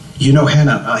You know,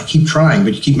 Hannah, I keep trying,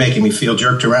 but you keep making me feel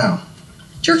jerked around.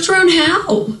 Jerked around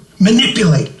how?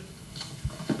 Manipulated.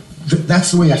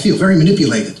 That's the way I feel, very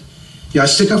manipulated. Yeah, I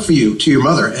stick up for you to your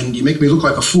mother, and you make me look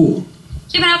like a fool.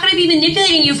 Yeah, but how can I be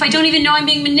manipulating you if I don't even know I'm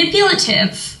being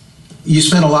manipulative? You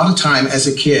spent a lot of time as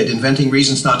a kid inventing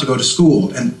reasons not to go to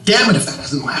school, and damn it if that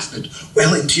hasn't lasted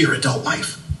well into your adult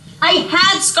life. I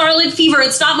had scarlet fever.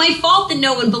 It's not my fault that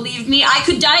no one believed me. I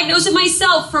could diagnose it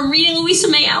myself from reading Louisa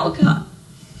May Alcott.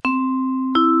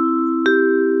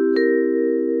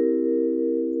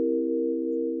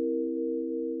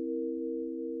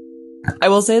 I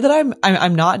will say that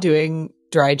I'm not doing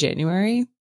dry January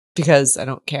because I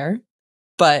don't care,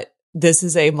 but this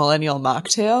is a millennial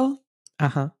mocktail.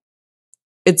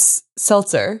 It's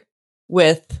seltzer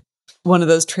with one of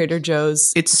those Trader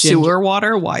Joe's. It's sewer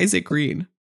water. Why is it green?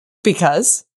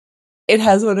 Because it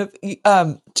has one of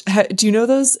do you know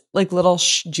those like little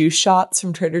juice shots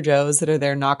from Trader Joe's that are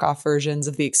their knockoff versions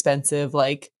of the expensive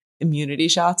like immunity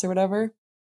shots or whatever?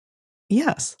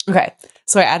 Yes. Okay.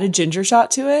 So I added ginger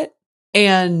shot to it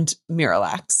and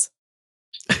Miralax.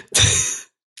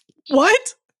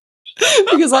 What?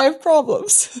 Because I have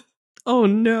problems. Oh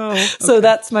no. So Okay.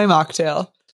 that's my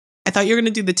mocktail. I thought you were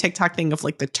going to do the TikTok thing of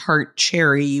like the tart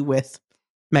cherry with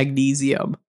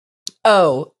magnesium.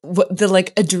 Oh, the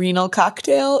like adrenal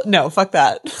cocktail? No, fuck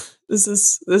that. This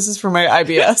is for my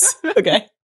IBS. Okay.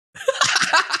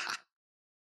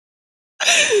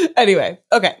 Anyway,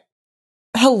 okay.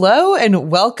 Hello and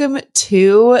welcome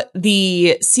to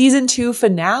the season 2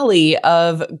 finale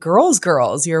of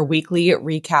Girls, your weekly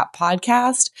recap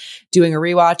podcast, doing a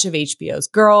rewatch of HBO's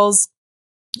Girls.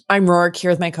 I'm Rourke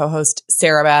here with my co-host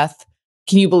Sarah Beth.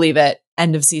 Can you believe it?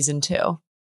 End of season 2.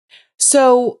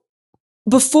 So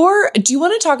do you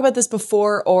want to talk about this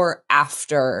before or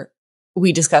after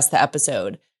we discuss the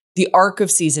episode, the arc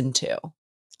of season 2?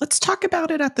 Let's talk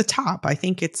about it at the top. I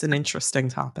think it's an interesting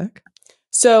topic.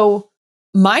 So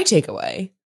my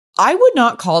takeaway, I would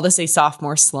not call this a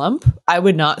sophomore slump. I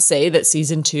would not say that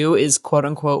season 2 is quote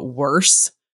unquote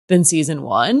worse than season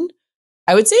 1.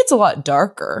 I would say it's a lot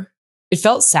darker. It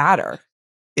felt sadder.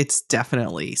 It's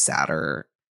definitely sadder.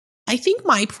 I think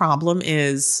my problem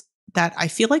is that I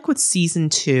feel like with season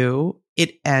 2,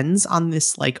 it ends on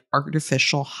this like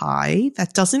artificial high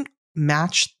that doesn't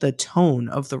match the tone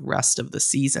of the rest of the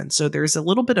season. So there's a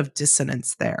little bit of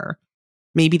dissonance there.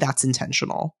 Maybe that's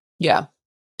intentional. Yeah.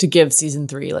 To give season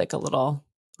 3 like a little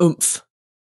oomph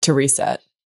to reset.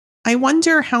 I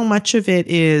wonder how much of it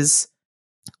is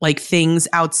like things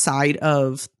outside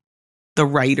of the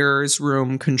writer's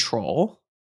room control.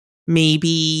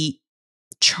 Maybe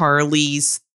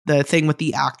the thing with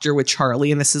the actor with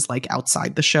Charlie, and this is like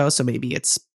outside the show, so maybe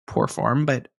it's poor form,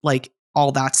 but like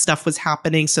all that stuff was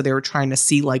happening. So they were trying to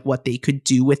see like what they could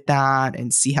do with that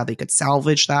and see how they could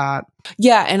salvage that.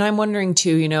 Yeah. And I'm wondering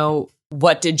too,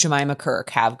 what did Jemima Kirk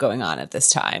have going on at this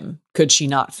time? Could she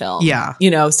not film? Yeah.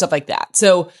 Stuff like that.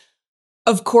 So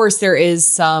of course there is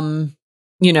some,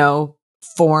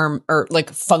 form or like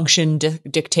function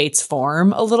dictates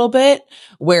form a little bit,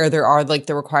 where there are like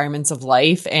the requirements of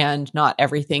life and not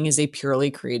everything is a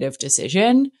purely creative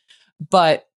decision.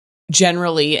 But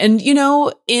generally, and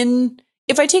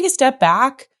if I take a step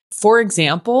back, for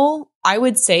example, I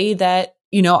would say that,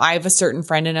 I have a certain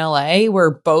friend in LA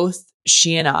where both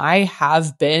she and I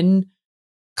have been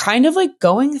kind of like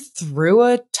going through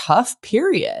a tough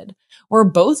period where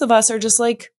both of us are just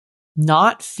like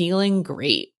not feeling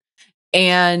great.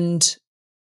 And,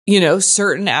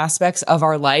 certain aspects of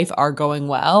our life are going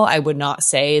well. I would not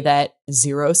say that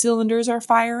zero cylinders are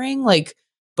firing. Like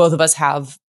both of us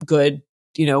have good,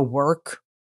 work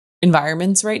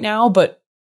environments right now, but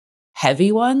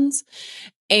heavy ones.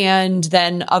 And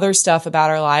then other stuff about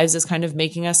our lives is kind of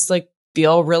making us like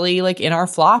feel really like in our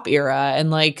flop era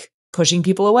and like pushing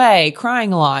people away,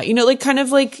 crying a lot, like kind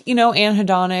of like,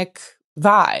 anhedonic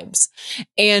vibes.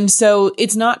 And so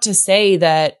it's not to say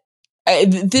that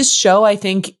this show, I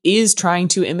think, is trying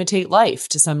to imitate life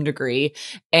to some degree.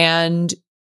 And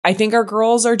I think our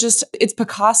girls are it's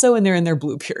Picasso and they're in their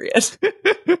blue period.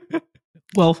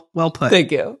 Well put.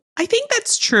 Thank you. I think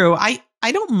that's true. I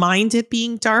don't mind it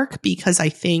being dark because I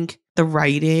think the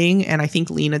writing, and I think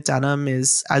Lena Dunham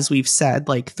is, as we've said,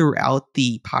 like throughout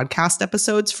the podcast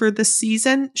episodes for this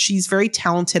season, she's very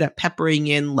talented at peppering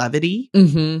in levity.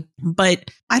 Mm-hmm.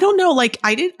 But I don't know, like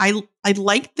I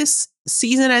liked this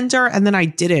season ender and then I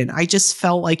didn't. I just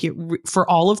felt like for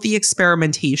all of the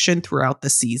experimentation throughout the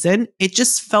season, it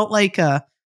just felt like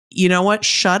you know what?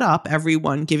 Shut up,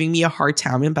 everyone giving me a hard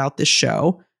time about this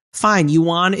show. Fine, you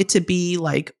want it to be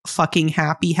like fucking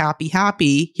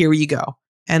happy. Here you go.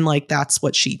 And like, that's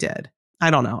what she did.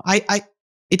 I don't know.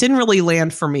 It didn't really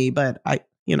land for me, but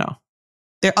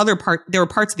there were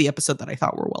parts of the episode that I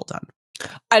thought were well done.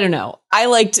 I don't know.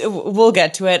 We'll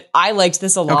get to it. I liked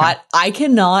this a lot. Okay. I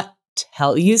cannot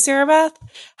tell you, Sarah Beth,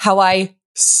 how I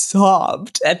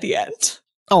sobbed at the end.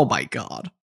 Oh my God.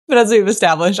 But as we've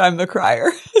established, I'm the crier.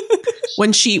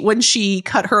 when she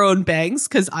cut her own bangs,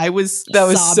 because I was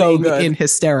sobbing so good. in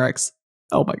hysterics.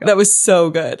 Oh my God. That was so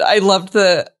good. I loved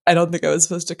I don't think I was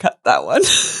supposed to cut that one.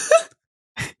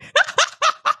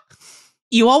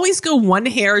 You always go one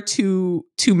hair too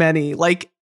many.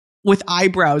 Like with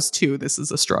eyebrows too, this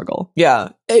is a struggle. Yeah.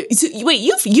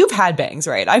 Wait, you've had bangs,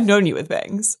 right? I've known you with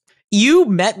bangs. You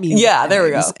met me. Yeah, there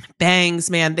we go. Bangs,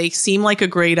 man. They seem like a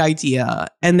great idea.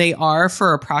 And they are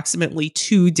for approximately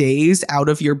 2 days out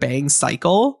of your bang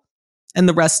cycle. And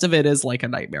the rest of it is like a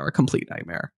nightmare, a complete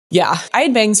nightmare. Yeah. I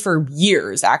had bangs for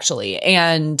years, actually.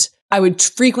 And I would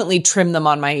frequently trim them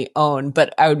on my own,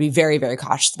 but I would be very, very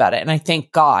cautious about it. And I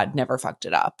thank God never fucked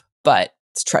it up. But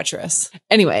it's treacherous.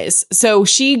 Anyways, so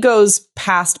she goes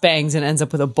past bangs and ends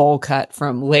up with a bowl cut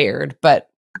from Laird. But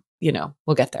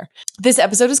we'll get there. This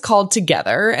episode is called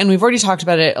Together, and we've already talked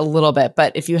about it a little bit,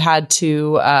 but if you had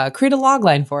to create a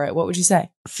logline for it, what would you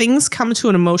say? Things come to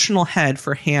an emotional head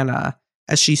for Hannah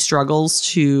as she struggles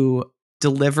to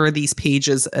deliver these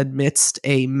pages amidst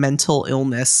a mental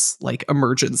illness like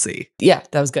emergency. Yeah,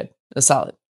 that was good. That was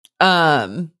solid.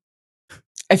 I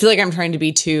feel like I'm trying to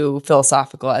be too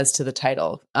philosophical as to the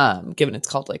title, given it's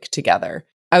called like Together.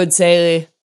 I would say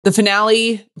the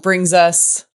finale brings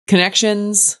us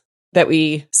connections that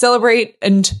we celebrate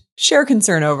and share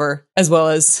concern over, as well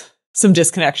as some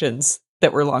disconnections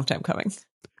that were a long time coming.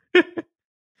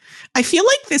 I feel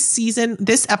like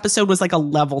this episode was like a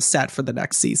level set for the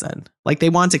next season. Like they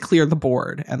wanted to clear the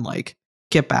board and like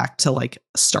get back to like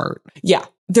start. Yeah.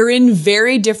 They're in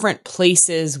very different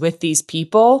places with these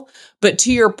people. But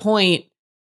to your point,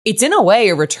 it's in a way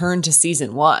a return to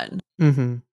season 1,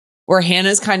 where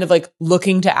Hannah's kind of like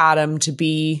looking to Adam to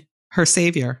be her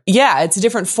savior. Yeah, it's a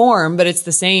different form, but it's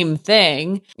the same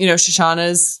thing.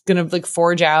 Shoshana's going to like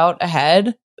forge out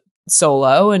ahead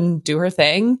solo and do her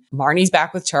thing. Marnie's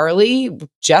back with Charlie.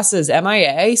 Jess is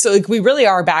MIA. So like we really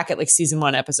are back at like season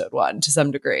 1, episode 1 to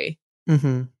some degree.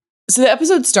 Mm-hmm. So the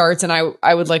episode starts, and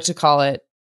I would like to call it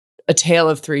A Tale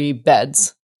of Three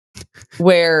Beds,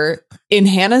 where in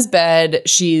Hannah's bed,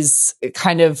 she's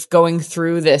kind of going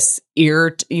through this ear,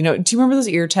 do you remember those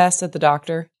ear tests at the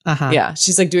doctor? Uh-huh. Yeah.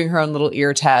 She's like doing her own little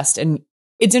ear test. And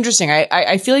it's interesting.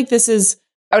 I feel like I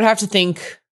would have to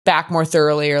think back more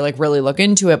thoroughly or like really look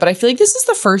into it. But I feel like this is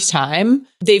the first time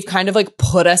they've kind of like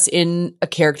put us in a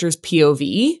character's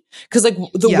POV. Cause like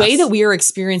the way that we are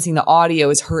experiencing the audio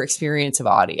is her experience of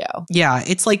audio. Yeah.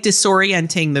 It's like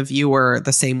disorienting the viewer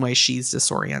the same way she's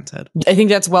disoriented. I think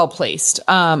that's well placed.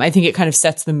 I think it kind of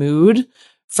sets the mood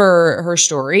for her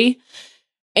story.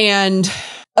 And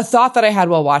a thought that I had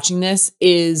while watching this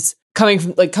is coming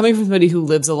from somebody who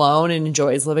lives alone and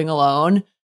enjoys living alone.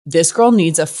 This girl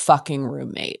needs a fucking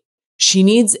roommate. She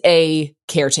needs a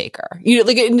caretaker.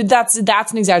 That's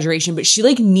an exaggeration, but she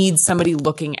like needs somebody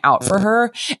looking out for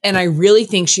her. And I really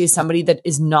think she is somebody that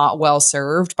is not well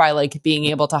served by like being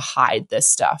able to hide this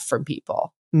stuff from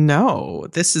people. No,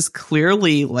 this is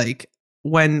clearly like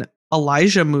when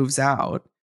Elijah moves out,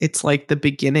 it's like the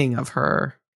beginning of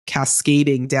her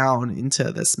cascading down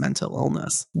into this mental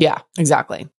illness. Yeah,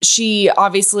 exactly. She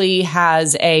obviously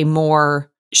has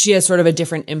sort of a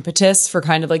different impetus for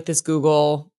kind of like this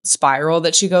Google spiral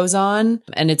that she goes on.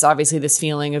 And it's obviously this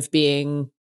feeling of being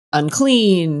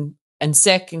unclean and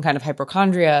sick and kind of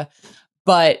hypochondria.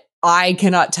 But I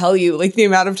cannot tell you like the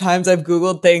amount of times I've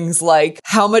Googled things like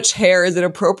how much hair is it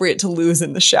appropriate to lose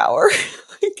in the shower?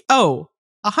 100%.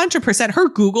 Her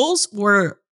Googles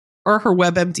or her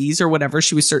WebMDs or whatever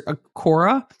she was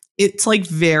Quora. It's like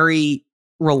very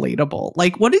relatable.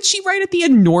 Like, what did she write at the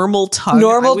end? Normal tongue.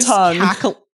 Normal tongue.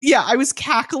 I was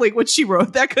cackling when she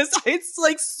wrote that because it's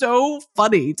like so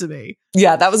funny to me.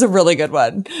 Yeah, that was a really good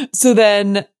one. So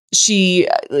then she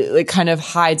like kind of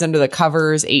hides under the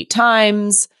covers 8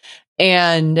 times.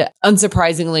 And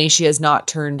unsurprisingly, she has not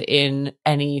turned in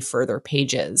any further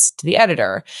pages to the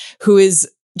editor, who is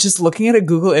just looking at a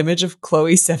Google image of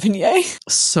Chloe Sevigny.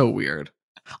 So weird.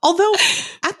 Although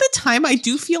at the time, I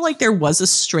do feel like there was a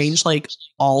strange like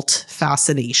alt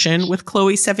fascination with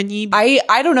Chloe Sevigny.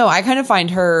 I don't know. I kind of find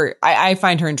her, I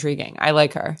find her intriguing. I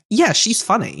like her. Yeah, she's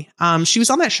funny. She was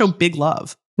on that show Big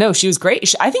Love. No, she was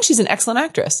great. I think she's an excellent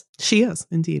actress. She is,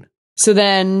 indeed. So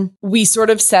then we sort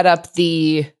of set up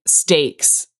the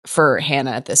stakes for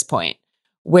Hannah at this point,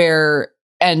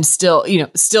 and still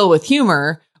with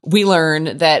humor, we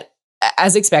learn that,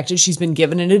 as expected, she's been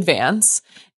given an advance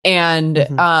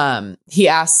And he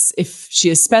asks if she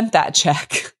has spent that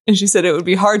check. And she said it would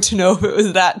be hard to know if it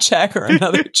was that check or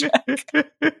another check.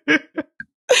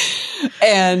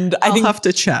 And I'll have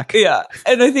to check. Yeah.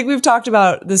 And I think we've talked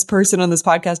about this person on this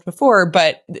podcast before,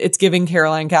 but it's giving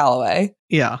Caroline Calloway.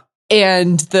 Yeah.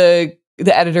 And the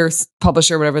editor,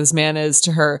 publisher, whatever this man is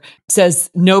to her,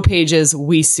 says, no pages,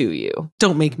 we sue you.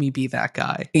 Don't make me be that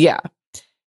guy. Yeah.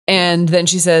 And then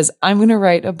she says, I'm going to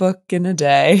write a book in a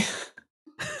day.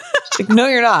 Like, no,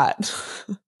 you're not.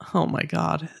 Oh my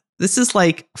God. This is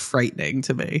like frightening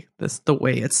to me. The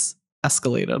way it's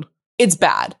escalated. It's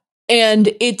bad. And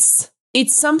it's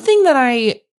something that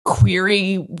I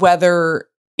query whether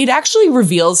it actually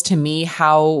reveals to me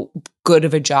how good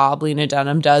of a job Lena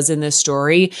Dunham does in this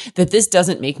story, that this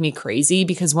doesn't make me crazy,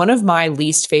 because one of my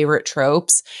least favorite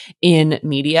tropes in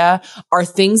media are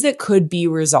things that could be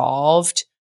resolved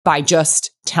by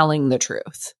just telling the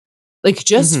truth. Like,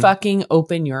 just fucking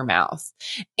open your mouth.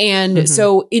 And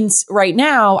so right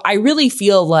now, I really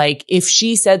feel like if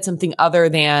she said something other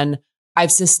than,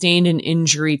 I've sustained an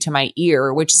injury to my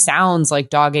ear, which sounds like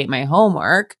dog ate my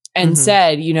homework, and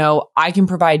said, I can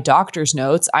provide doctor's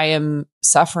notes. I am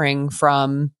suffering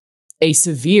from a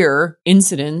severe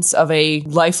incidence of a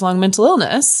lifelong mental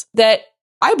illness, that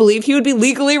I believe he would be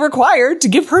legally required to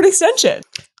give her an extension.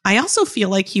 I also feel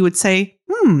like he would say,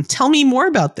 tell me more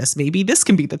about this. Maybe this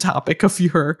can be the topic of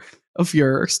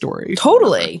your story.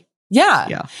 Totally. Yeah.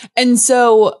 Yeah. And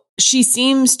so she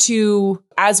seems to,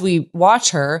 as we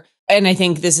watch her, and I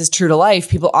think this is true to life,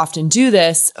 people often do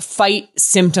this, fight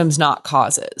symptoms, not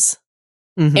causes.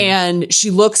 And she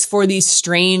looks for these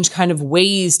strange kind of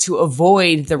ways to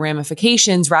avoid the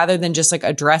ramifications rather than just like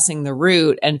addressing the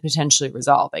root and potentially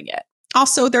resolving it.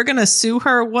 Also, they're going to sue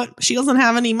her. She doesn't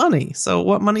have any money. So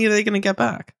what money are they going to get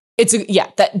back?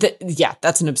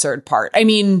 That's an absurd part. I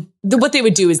mean, what they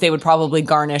would do is they would probably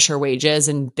garnish her wages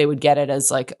and they would get it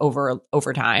as like over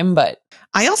time. But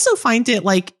I also find it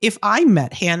like, if I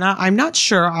met Hannah, I'm not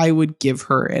sure I would give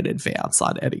her an advance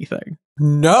on anything.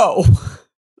 No.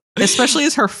 Especially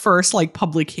as her first like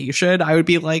publication, I would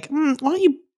be like, why don't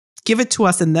you give it to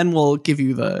us and then we'll give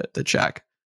you the check.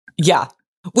 Yeah.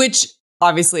 Which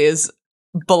obviously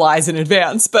belies in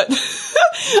advance, but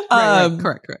right.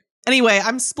 Correct. Anyway,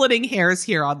 I'm splitting hairs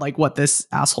here on like what this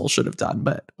asshole should have done,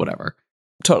 but whatever.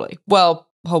 Totally. Well,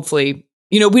 hopefully,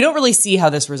 we don't really see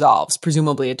how this resolves.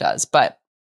 Presumably it does. But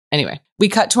anyway, we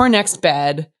cut to our next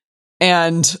bed,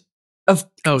 and of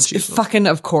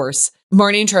course,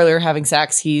 Marnie and Charlie are having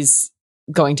sex. He's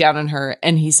going down on her,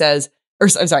 and she says,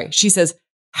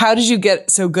 how did you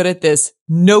get so good at this?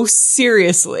 No,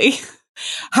 seriously.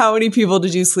 How many people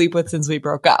did you sleep with since we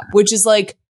broke up? Which is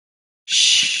like,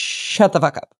 shut the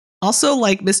fuck up. Also,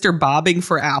 like, Mr. Bobbing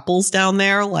for apples down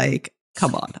there, like,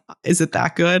 come on. Is it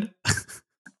that good?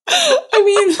 I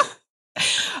mean,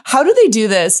 how do they do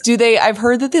this? I've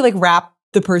heard that they like wrap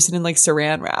the person in like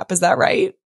saran wrap. Is that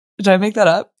right? Did I make that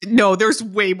up? No, there's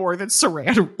way more than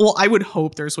saran. Well, I would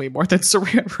hope there's way more than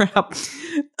saran wrap.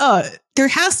 There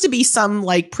has to be some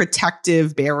like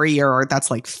protective barrier that's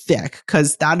like thick,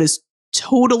 because that is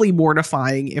totally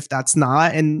mortifying if that's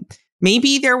not. And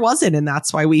maybe there wasn't, and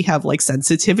that's why we have like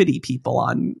sensitivity people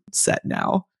on set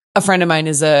now. A friend of mine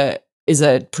is a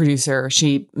producer.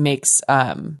 She makes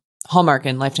Hallmark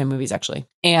and Lifetime movies, actually.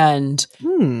 And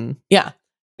yeah.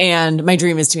 And my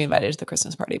dream is to be invited to the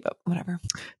Christmas party, but whatever.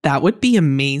 That would be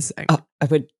amazing. I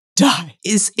would die.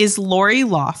 Is Lori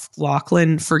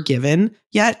Loughlin forgiven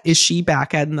yet? Is she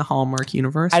back in the Hallmark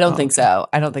universe? I don't think so.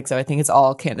 I think it's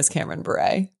all Candace Cameron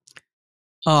Bure.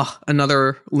 Oh,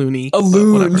 another loony. A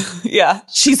loon. Yeah.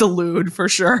 She's a loon for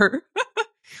sure.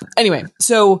 Anyway,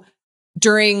 so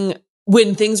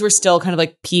when things were still kind of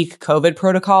like peak COVID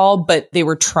protocol, but they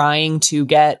were trying to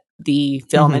get the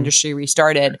film industry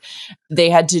restarted, they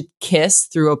had to kiss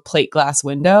through a plate glass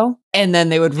window, and then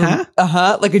they would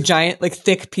like a giant like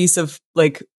thick piece of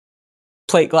like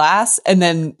plate glass, and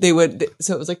then they would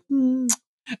so it was like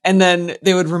and then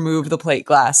they would remove the plate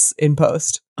glass in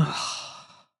post.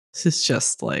 This is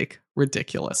just like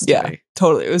ridiculous. Yeah,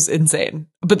 totally. It was insane.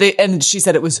 But she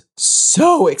said it was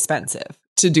so expensive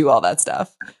to do all that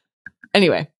stuff.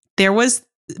 Anyway,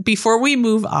 before we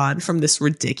move on from this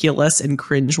ridiculous and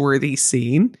cringeworthy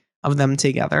scene of them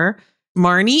together,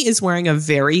 Marnie is wearing a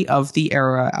very of the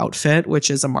era outfit,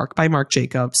 which is a Marc by Marc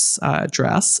Jacobs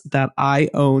dress that I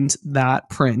owned that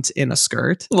print in a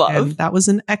skirt. Love. And that was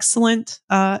an excellent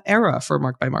era for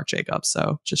Marc by Marc Jacobs.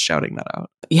 So just shouting that out.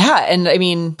 Yeah. And I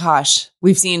mean, gosh,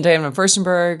 we've seen Diana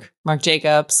Furstenberg, Marc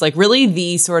Jacobs, like really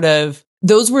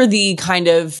those were the kind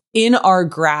of in our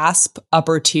grasp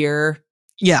upper tier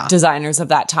designers of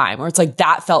that time, where it's like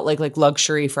that felt like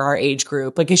luxury for our age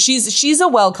group. Like she's a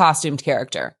well costumed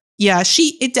character. Yeah,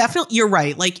 it definitely, you're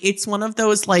right. Like it's one of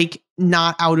those like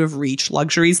not out of reach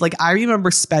luxuries. Like I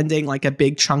remember spending like a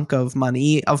big chunk of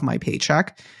money of my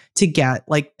paycheck to get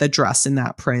like the dress in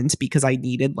that print because I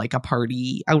needed like a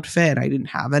party outfit. I didn't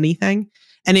have anything.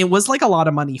 And it was like a lot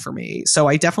of money for me. So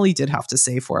I definitely did have to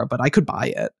save for it, but I could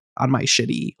buy it on my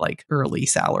shitty like early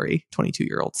salary,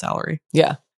 22-year-old salary.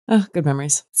 Yeah. Oh, good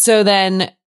memories. So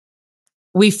then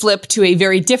we flip to a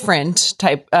very different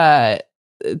type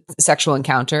sexual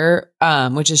encounter,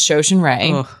 which is Shoshin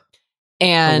Ray. Ugh,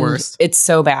 and it's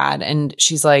so bad. And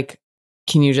she's like,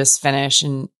 can you just finish?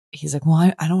 And he's like,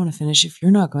 well, I don't want to finish if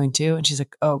you're not going to. And she's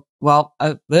like, oh, well,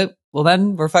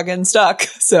 then we're fucking stuck.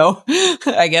 So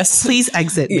I guess. Please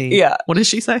exit me. Yeah. What does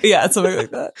she say? Yeah, something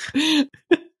like that.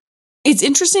 It's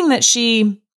interesting that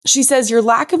she says, your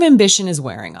lack of ambition is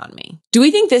wearing on me. Do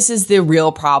we think this is the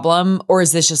real problem, or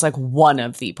is this just like one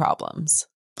of the problems?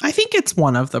 I think it's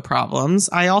one of the problems.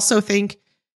 I also think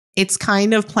it's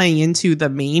kind of playing into the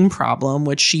main problem,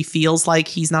 which she feels like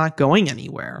he's not going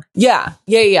anywhere. Yeah.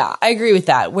 I agree with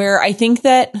that. Where I think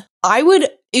that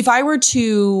if I were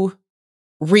to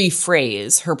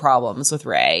rephrase her problems with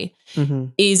Ray,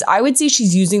 is I would say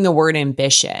she's using the word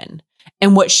ambition.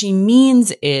 And what she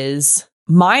means is,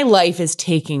 my life is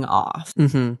taking off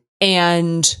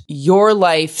and your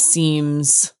life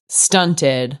seems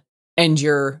stunted and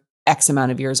you're X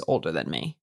amount of years older than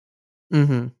me.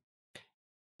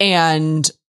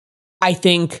 And I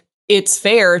think it's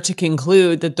fair to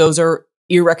conclude that those are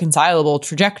irreconcilable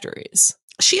trajectories.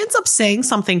 She ends up saying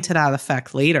something to that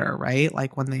effect later, right?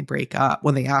 Like when they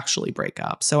actually break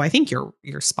up. So I think you're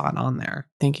spot on there.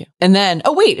 Thank you. And then,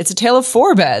 oh wait, it's a tale of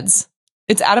four beds.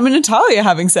 It's Adam and Natalia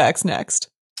having sex next.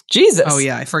 Jesus. Oh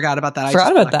yeah, I forgot about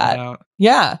that.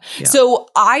 Yeah. So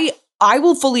I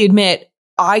will fully admit,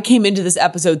 I came into this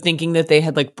episode thinking that they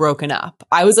had like broken up.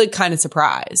 I was like kind of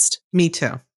surprised. Me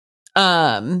too.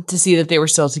 To see that they were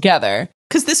still together.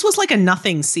 Because this was like a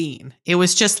nothing scene. It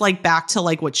was just like back to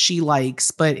like what she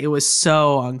likes, but it was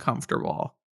so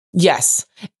uncomfortable. Yes.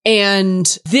 And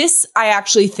this, I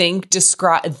actually think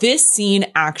this scene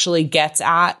actually gets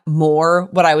at more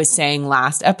what I was saying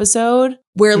last episode,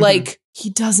 where like, he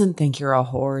doesn't think you're a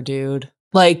whore, dude.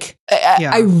 Like,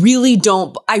 I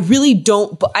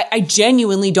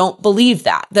genuinely don't believe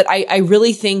that I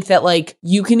really think that like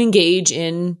you can engage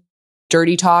in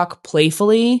dirty talk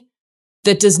playfully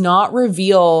that does not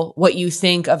reveal what you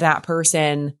think of that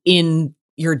person in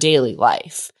your daily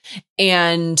life.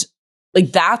 And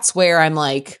like, that's where I'm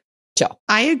like, chill.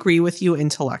 I agree with you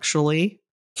intellectually.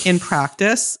 In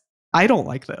practice, I don't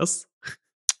like this.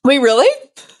 Wait, really?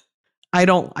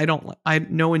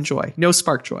 No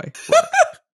spark joy.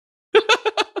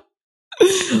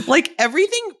 Like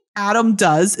everything Adam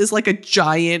does is like a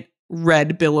giant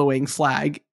red billowing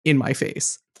flag in my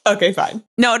face. Okay, fine.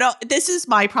 No, this is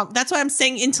my problem. That's why I'm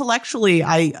saying intellectually,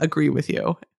 I agree with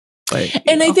you. But,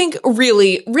 I think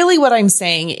really what I'm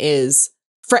saying is,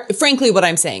 frankly, what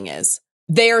I'm saying is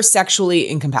they are sexually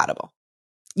incompatible.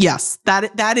 Yes,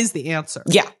 that is the answer.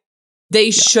 Yeah. They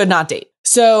should not date.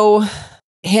 So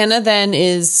Hannah then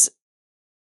is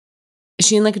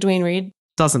she in like a Dwayne Reed?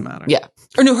 Doesn't matter. Yeah.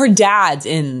 Or no, her dad's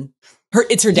in her.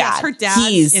 It's her dad. Yes, her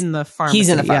dad's in the pharmacy. He's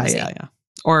in a pharmacy. Yeah.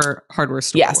 Or hardware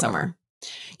store. Yeah, somewhere.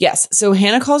 Yes. So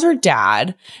Hannah calls her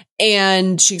dad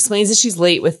and she explains that she's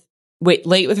late with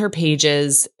her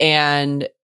pages. And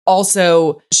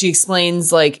also she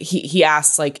explains like he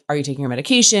asks like, are you taking your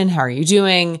medication? How are you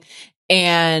doing?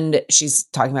 And she's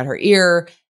talking about her ear.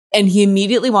 And he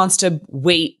immediately wants to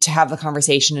wait to have the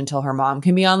conversation until her mom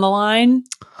can be on the line.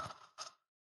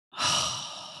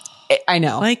 I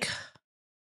know. Like,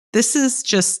 this is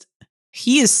just,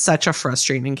 he is such a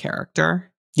frustrating character.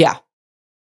 Yeah.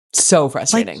 So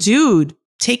frustrating. Like, dude,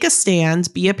 take a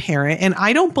stand, be a parent. And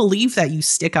I don't believe that you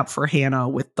stick up for Hannah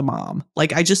with the mom.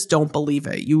 Like, I just don't believe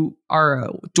it. You are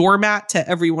a doormat to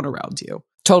everyone around you.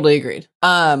 Totally agreed.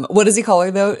 What does he call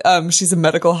her though? She's a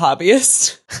medical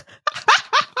hobbyist.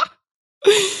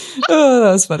 Oh,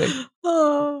 that was funny.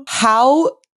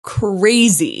 How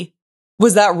crazy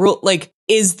was that rule? Like,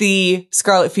 is the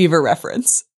Scarlet Fever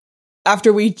reference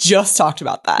after we just talked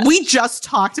about that? We just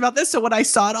talked about this. So when I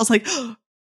saw it, I was like,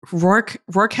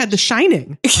 Rourke had The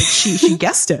Shining. Like she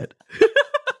guessed it.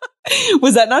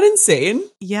 Was that not insane?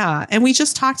 Yeah. And we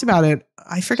just talked about it.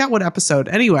 I forgot what episode.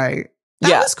 Anyway,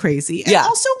 that was crazy. And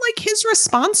also like his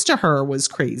response to her was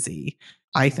crazy,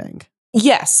 I think.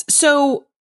 Yes. So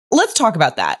let's talk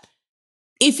about that.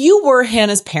 If you were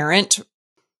Hannah's parent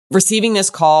receiving this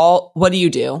call, what do you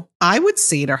do? I would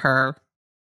say to her,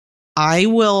 I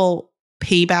will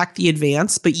pay back the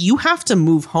advance, but you have to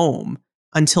move home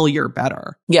until you're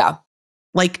better. Yeah.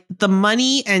 Like the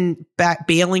money and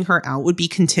bailing her out would be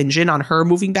contingent on her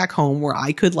moving back home where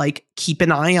I could like keep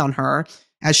an eye on her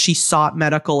as she sought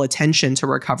medical attention to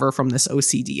recover from this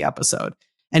OCD episode.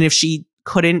 And if she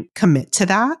couldn't commit to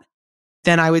that,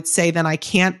 then I would say, then I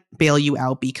can't bail you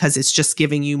out because it's just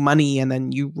giving you money and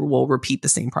then you will repeat the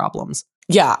same problems.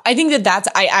 Yeah. I think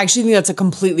I actually think that's a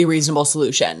completely reasonable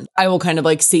solution. I will kind of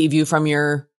like save you from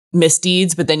your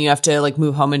misdeeds, but then you have to like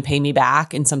move home and pay me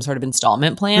back in some sort of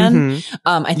installment plan.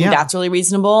 Mm-hmm. I think that's really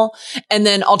reasonable. And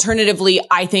then alternatively,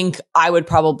 I think I would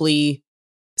probably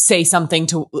say something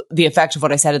to the effect of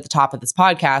what I said at the top of this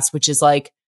podcast, which is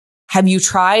like, have you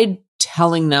tried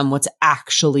telling them what's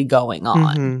actually going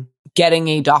on? Mm-hmm. Getting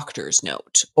a doctor's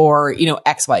note or,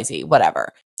 XYZ,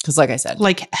 whatever. Because like I said,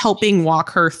 like helping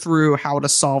walk her through how to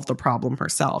solve the problem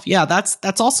herself. Yeah,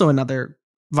 that's also another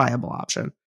viable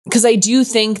option. Because I do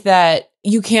think that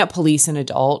you can't police an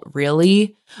adult,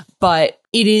 really, but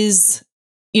it is,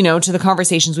 to the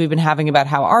conversations we've been having about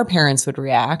how our parents would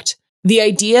react, the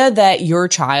idea that your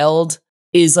child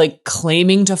is like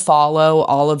claiming to follow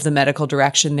all of the medical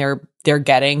direction they're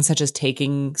getting, such as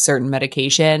taking certain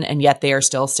medication, and yet they are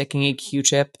still sticking a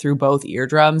Q-tip through both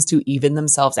eardrums to even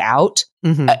themselves out.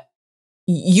 Mm-hmm.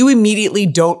 You immediately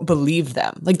don't believe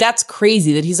them. Like, that's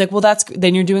crazy that he's like, well,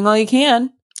 then you're doing all you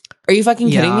can. Are you fucking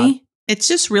kidding me? It's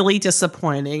just really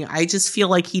disappointing. I just feel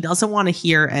like he doesn't want to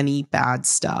hear any bad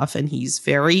stuff, and he's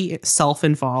very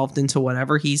self-involved into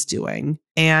whatever he's doing.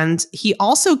 And he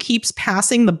also keeps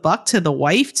passing the buck to the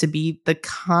wife to be the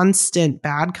constant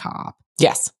bad cop.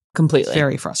 Yes, completely.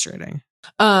 Very frustrating.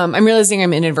 I'm realizing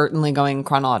I'm inadvertently going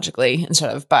chronologically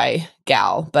instead of by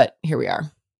gal, but here we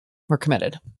are. We're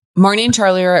committed. Marnie and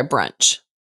Charlie are at brunch.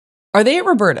 Are they at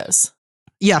Roberta's?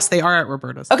 Yes, they are at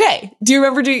Roberta's. Okay. Do you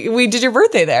remember we did your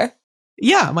birthday there?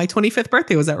 Yeah, my 25th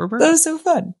birthday was at Roberta's. That was so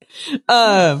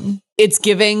fun. It's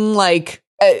giving like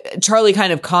Charlie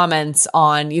kind of comments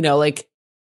on, like,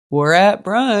 we're at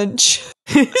brunch.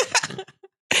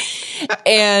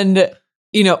 And,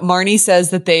 Marnie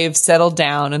says that they've settled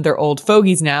down and they're old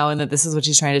fogies now and that this is what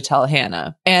she's trying to tell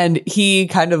Hannah. And he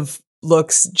kind of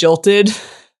looks jilted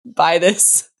by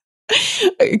this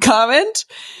comment.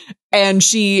 And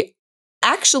she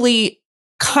actually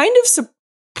kind of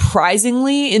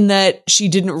surprisingly, in that she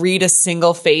didn't read a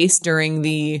single face during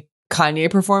the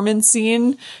Kanye performance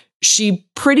scene, she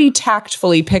pretty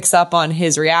tactfully picks up on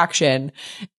his reaction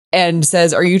and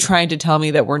says, "Are you trying to tell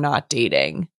me that we're not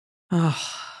dating?" Oh,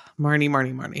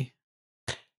 Marnie.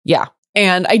 Yeah.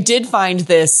 And I did find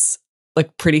this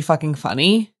like pretty fucking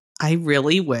funny. I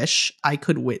really wish I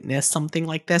could witness something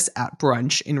like this at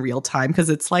brunch in real time, because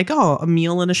it's like, a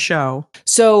meal and a show.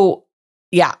 So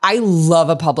yeah, I love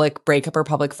a public breakup or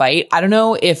public fight. I don't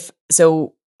know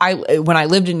when I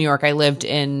lived in New York, I lived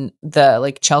in the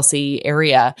like Chelsea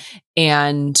area,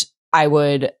 and I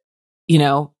would,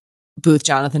 Booth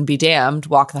Jonathan be damned,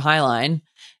 walk the High Line.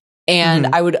 And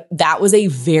that was a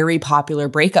very popular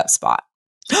breakup spot.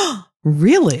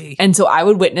 Really? And so I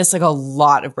would witness like a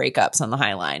lot of breakups on the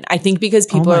High Line. I think because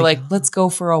people are like, let's go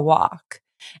for a walk.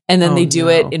 And then they do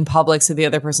it in public so the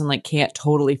other person like can't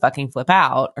totally fucking flip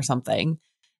out or something.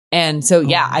 And so,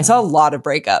 I saw a lot of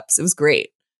breakups. It was great.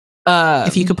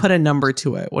 If you could put a number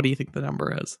to it, what do you think the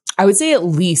number is? I would say at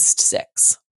least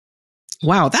 6.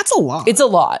 Wow, that's a lot. It's a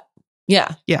lot.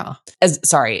 Yeah. Yeah.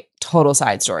 Total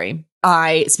side story.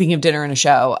 Speaking of dinner and a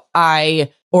show,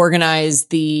 I organized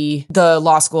the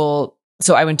law school.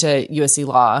 So I went to USC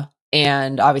Law,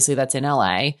 and obviously that's in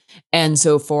LA. And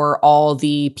so for all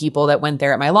the people that went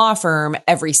there at my law firm,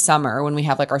 every summer when we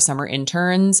have like our summer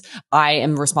interns,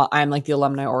 I'm like the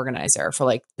alumni organizer for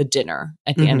like the dinner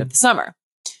at the end of the summer.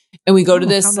 And we go to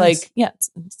this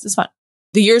it's fun.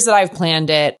 The years that I've planned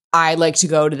it, I like to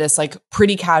go to this like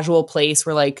pretty casual place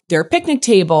where like there are picnic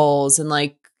tables and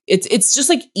like it's just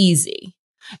like easy.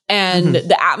 And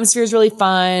the atmosphere is really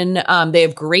fun. They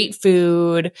have great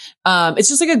food. It's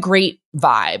just like a great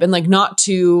vibe, and like not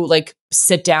too like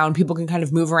sit down. People can kind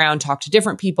of move around, talk to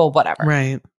different people, whatever.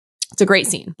 Right. It's a great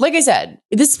scene. Like I said,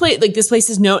 this place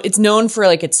is it's known for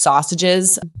like its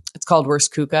sausages. It's called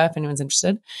Wurst Kuka, if anyone's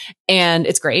interested. And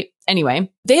it's great.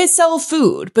 Anyway, they sell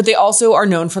food, but they also are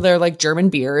known for their like German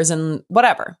beers and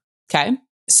whatever. Okay.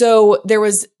 So there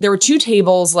were 2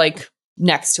 tables like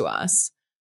next to us.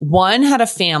 One had a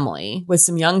family with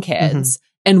some young kids,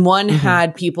 and one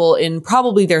had people in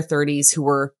probably their 30s who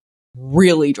were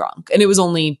really drunk. And it was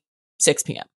only 6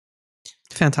 p.m.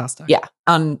 Fantastic. Yeah.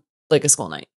 On like a school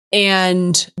night.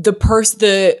 And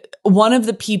one of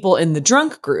the people in the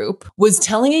drunk group was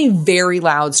telling a very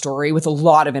loud story with a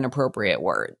lot of inappropriate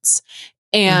words.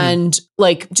 and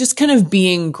like just kind of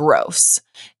being gross.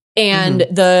 And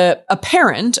a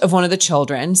parent of one of the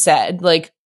children said,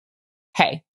 like,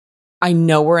 hey, I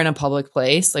know we're in a public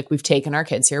place. Like, we've taken our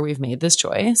kids here. We've made this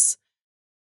choice.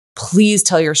 Please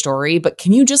tell your story, but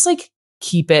can you just like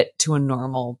keep it to a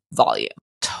normal volume?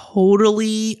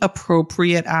 Totally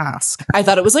appropriate ask. I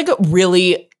thought it was like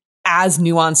really as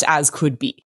nuanced as could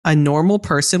be. A normal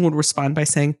person would respond by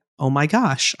saying, oh my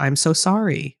gosh, I'm so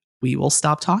sorry. We will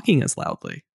stop talking as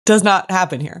loudly. Does not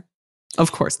happen here.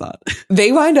 Of course not.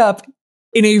 They wind up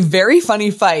in a very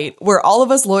funny fight where all of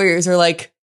us lawyers are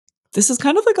like, this is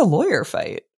kind of like a lawyer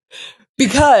fight.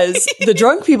 Because the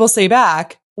drunk people say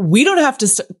back, we don't have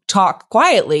to talk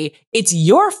quietly. It's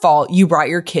your fault you brought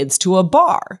your kids to a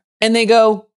bar. And they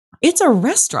go, it's a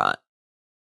restaurant.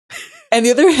 And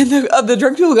the other end of the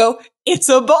drunk people go, it's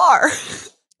a bar.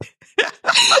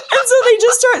 And so they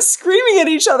just start screaming at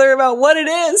each other about what it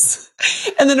is.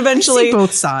 And then eventually I see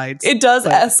both sides. It does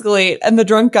escalate. And the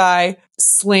drunk guy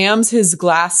slams his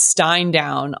glass stein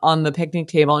down on the picnic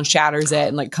table and shatters it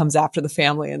and like comes after the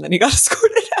family. And then he got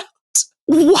escorted out.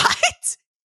 What?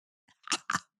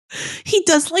 He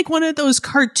does like one of those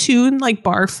cartoon like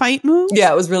bar fight moves.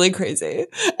 Yeah, it was really crazy.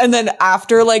 And then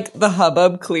after like the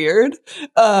hubbub cleared,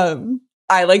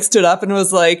 I like stood up and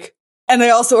was like, and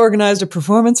I also organized a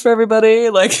performance for everybody.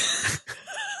 Like,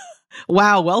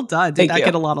 wow, well done. Did that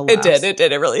get a lot of laughs? It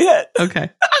did. It really hit. Okay.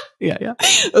 Yeah.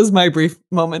 It was my brief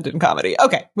moment in comedy.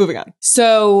 Okay, moving on.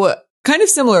 So kind of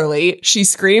similarly, she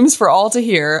screams for all to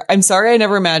hear, I'm sorry I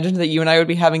never imagined that you and I would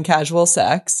be having casual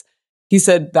sex. He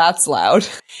said, that's loud.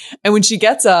 And when she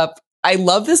gets up, I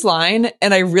love this line.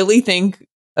 And I really think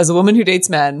as a woman who dates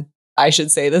men, I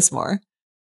should say this more.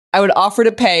 I would offer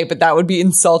to pay, but that would be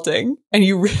insulting. And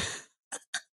you...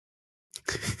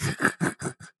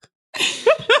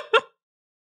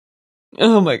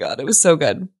 Oh my God, it was so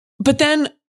good. But then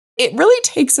it really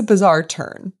takes a bizarre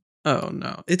turn. Oh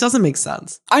no, it doesn't make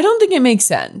sense. I don't think it makes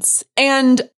sense.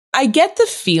 And I get the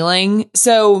feeling.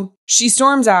 So she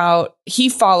storms out, he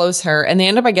follows her, and they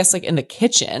end up, I guess, like in the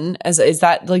kitchen. Is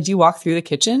that like, do you walk through the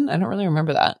kitchen? I don't really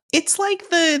remember that. It's like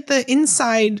the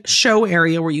inside show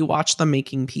area where you watch them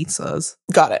making pizzas.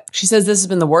 Got it. She says, this has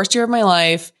been the worst year of my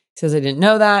life. He says, I didn't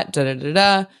know that. Da da da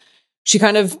da. She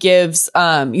kind of gives,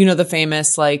 the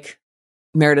famous like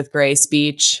Meredith Grey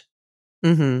speech.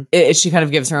 She kind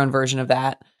of gives her own version of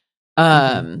that.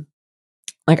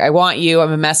 Like, I want you.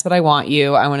 I'm a mess, but I want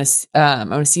you. I want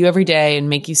to see you every day and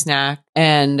make you snack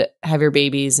and have your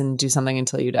babies and do something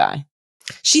until you die.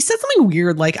 She said something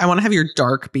weird, like, I want to have your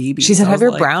dark babies. She said, have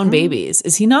your brown babies.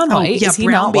 Is he non-white? Yeah, is he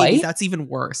brown not babies. white? That's even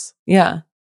worse. Yeah.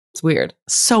 It's weird.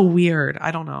 So weird.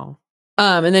 I don't know.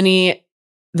 And then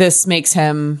this makes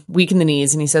him weak in the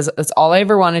knees, and he says, that's all I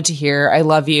ever wanted to hear. I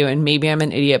love you, and maybe I'm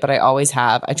an idiot, but I always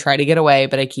have. I try to get away,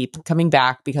 but I keep coming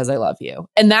back because I love you.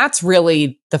 And that's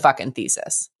really the fucking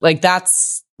thesis. Like,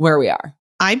 that's where we are.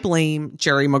 I blame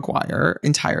Jerry Maguire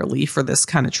entirely for this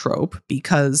kind of trope,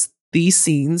 because these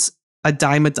scenes, a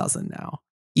dime a dozen now.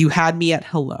 You had me at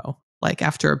hello, like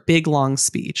after a big, long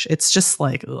speech. It's just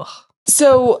like, ugh.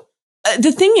 So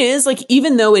the thing is, like,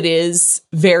 even though it is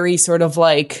very sort of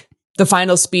like the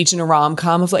final speech in a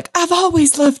rom-com of like, I've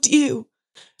always loved you.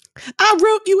 I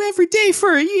wrote you every day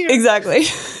for a year. Exactly.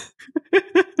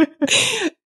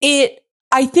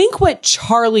 I think what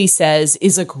Charlie says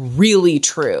is like really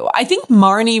true. I think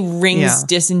Marnie rings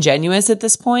disingenuous at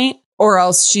this point, or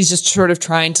else she's just sort of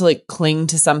trying to like cling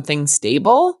to something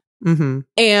stable.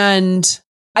 And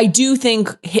I do think,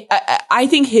 I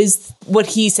think what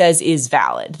he says is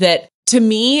valid. That to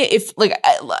me, if like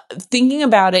thinking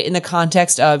about it in the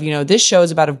context of, this show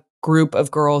is about a group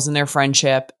of girls and their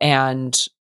friendship and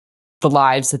the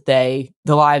lives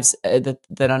that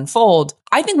unfold.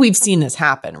 I think we've seen this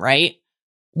happen, right?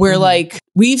 Where like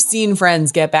we've seen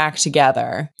friends get back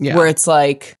together where it's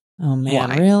like, oh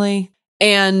man, really?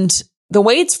 And the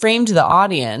way it's framed to the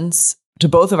audience, to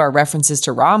both of our references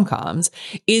to rom-coms,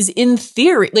 is in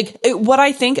theory, like what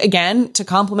I think, again, to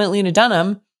compliment Lena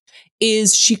Dunham,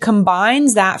 is she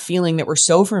combines that feeling that we're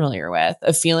so familiar with,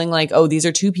 of feeling like, oh, these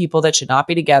are two people that should not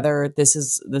be together. This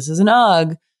is an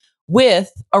UGG,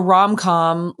 with a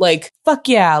rom-com, like, fuck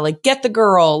yeah, like, get the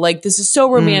girl, like, this is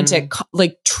so romantic,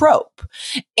 like, trope.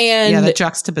 And the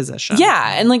juxtaposition.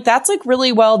 Yeah. And like, that's like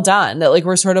really well done, that like,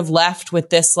 we're sort of left with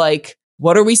this, like,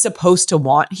 what are we supposed to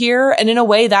want here? And in a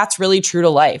way, that's really true to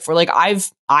life. Where like,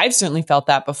 I've certainly felt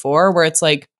that before, where it's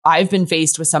like, I've been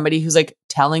faced with somebody who's like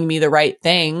telling me the right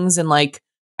things, and like,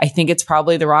 I think it's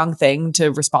probably the wrong thing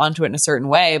to respond to it in a certain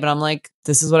way, but I'm like,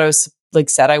 this is what I was like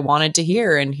said I wanted to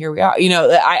hear, and here we are.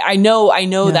 I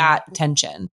know that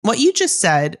tension. What you just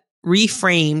said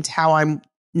reframed how I'm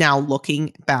now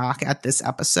looking back at this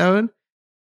episode,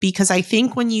 because I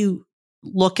think when you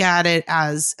look at it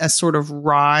as a sort of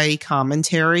wry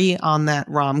commentary on that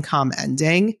rom-com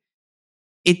ending,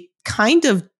 it kind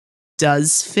of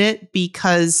does fit,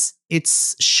 because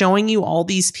it's showing you all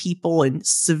these people in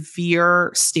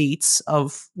severe states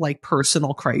of like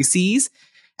personal crises.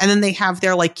 And then they have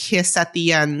their like kiss at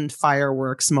the end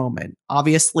fireworks moment,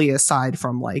 obviously aside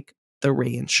from like the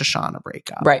Ray and Shoshana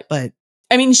breakup. Right. But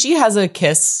I mean, she has a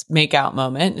kiss make out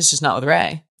moment. It's just not with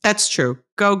Ray. that's true.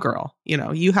 Go girl. You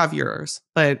know, you have yours.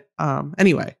 But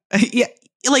anyway, yeah,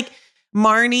 like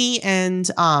Marnie and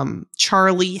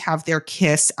Charlie have their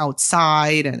kiss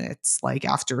outside, and it's like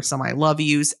after some I love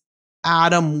yous,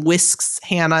 Adam whisks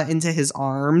Hannah into his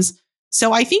arms.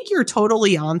 So I think you're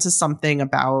totally onto something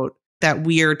about that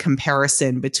weird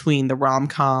comparison between the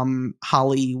rom-com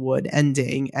Hollywood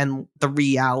ending and the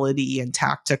reality and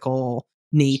tactical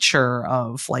nature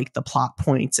of like the plot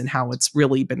points, and how it's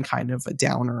really been kind of a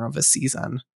downer of a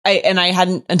season. I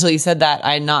hadn't, until you said that,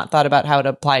 I had not thought about how it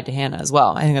applied to Hannah as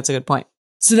well. I think that's a good point.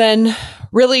 So then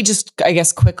really just, I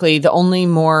guess quickly, the only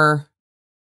more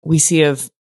we see of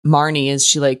Marnie is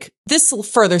she like, this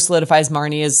further solidifies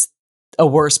Marnie as a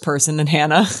worse person than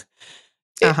Hannah.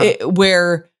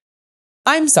 Where,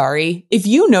 I'm sorry, if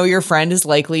you know your friend is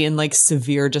likely in like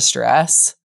severe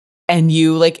distress and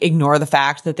you like ignore the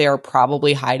fact that they are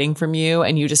probably hiding from you,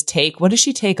 and you just take, what does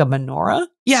she take, a menorah?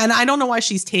 Yeah, and I don't know why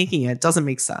she's taking it. It doesn't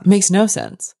make sense. Makes no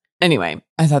sense. Anyway,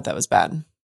 I thought that was bad.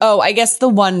 Oh, I guess the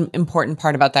one important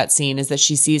part about that scene is that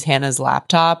she sees Hannah's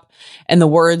laptop, and the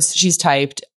words she's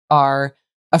typed are,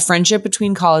 "A friendship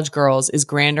between college girls is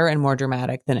grander and more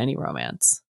dramatic than any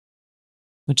romance."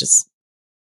 Which is,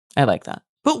 I like that.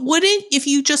 But wouldn't, if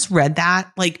you just read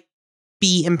that, like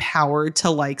be empowered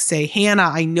to like say, Hannah,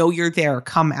 I know you're there,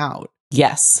 come out?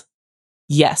 Yes.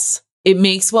 Yes. It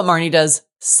makes what Marnie does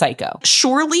psycho.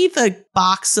 Surely the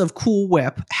box of Cool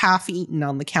Whip half eaten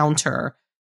on the counter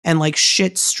and like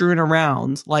shit strewn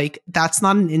around, like that's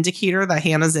not an indicator that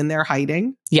Hannah's in there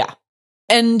hiding? Yeah.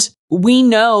 And we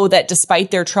know that despite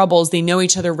their troubles, they know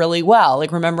each other really well.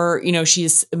 Like, remember, you know,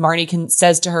 Marnie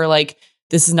says to her, like,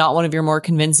 this is not one of your more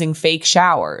convincing fake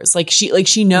showers. Like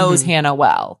she knows Hannah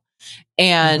well.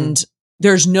 And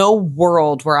there's no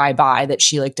world where I buy that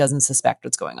she like doesn't suspect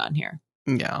what's going on here.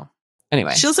 Yeah.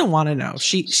 Anyway. She doesn't want to know.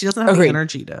 She doesn't have the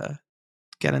energy to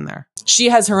get in there. She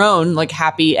has her own like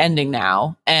happy ending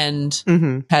now,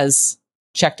 and has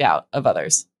checked out of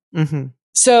others.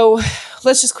 So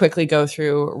let's just quickly go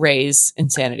through Ray's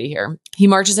insanity here. He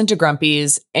marches into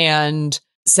Grumpy's and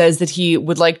says that he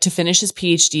would like to finish his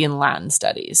PhD in Latin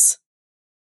studies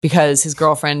because his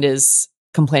girlfriend is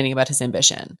complaining about his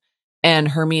ambition. And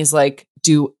Hermie's like,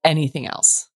 do anything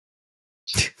else.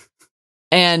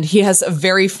 And he has a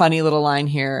very funny little line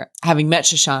here, having met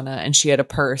Shoshana and she had a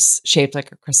purse shaped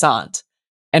like a croissant.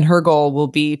 And her goal will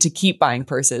be to keep buying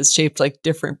purses shaped like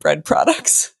different bread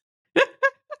products.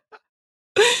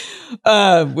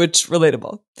 Which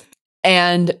relatable.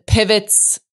 And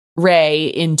pivots Ray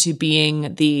into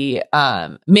being the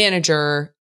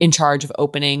manager in charge of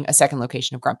opening a second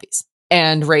location of Grumpy's.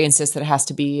 And Ray insists that it has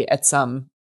to be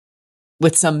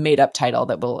with some made up title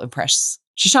that will impress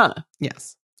Shoshana.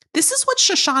 Yes. This is what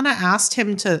Shoshana asked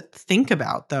him to think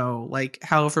about, though, like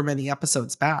however many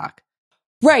episodes back.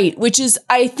 Right. Which is,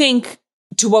 I think,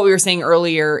 to what we were saying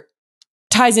earlier,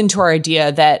 ties into our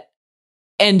idea that,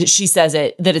 and she says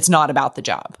it, that it's not about the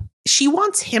job. She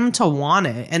wants him to want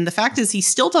it. And the fact is, he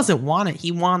still doesn't want it.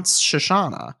 He wants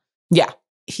Shoshana. Yeah.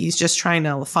 He's just trying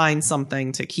to find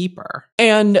something to keep her.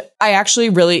 And I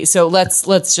actually really, so let's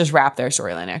just wrap their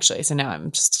storyline, actually. So now I'm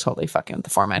just totally fucking with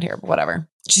the format here, but whatever.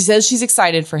 She says she's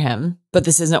excited for him, but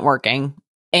this isn't working.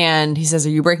 And he says, are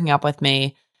you breaking up with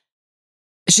me?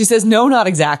 She says, no, not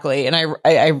exactly. And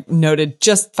I noted,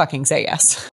 just fucking say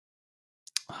yes.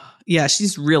 Yeah,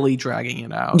 she's really dragging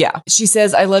it out. Yeah. She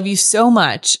says, I love you so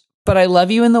much, but I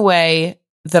love you in the way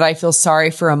that I feel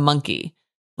sorry for a monkey.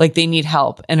 Like they need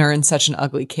help and are in such an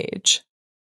ugly cage.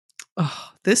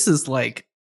 Oh, this is like,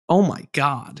 oh my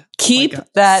God. Keep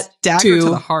like that dagger to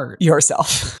the heart.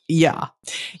 Yourself. Yeah.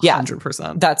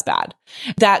 100%. That's bad.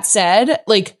 That said,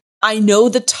 like, I know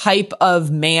the type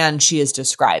of man she is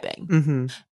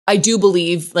describing. I do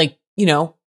believe, like, you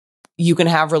know, you can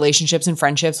have relationships and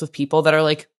friendships with people that are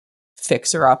like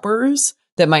fixer-uppers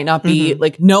that might not be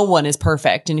like, no one is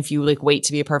perfect. And if you like wait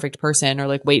to be a perfect person or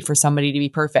like wait for somebody to be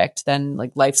perfect, then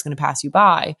like life's going to pass you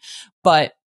by.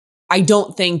 But I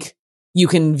don't think you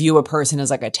can view a person as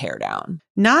like a teardown.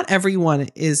 Not everyone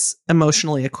is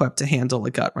emotionally equipped to handle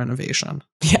a gut renovation.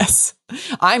 Yes.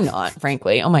 I'm not,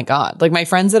 frankly. Oh my God. Like my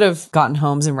friends that have gotten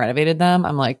homes and renovated them,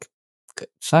 I'm like,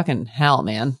 fucking hell,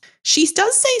 man. She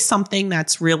does say something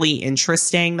that's really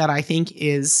interesting that I think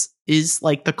is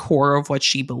like the core of what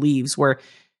she believes, where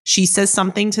she says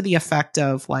something to the effect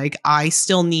of like, I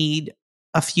still need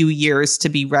a few years to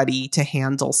be ready to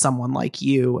handle someone like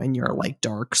you and your like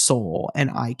dark soul. And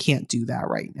I can't do that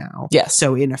right now. Yes.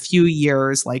 So in a few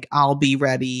years, like I'll be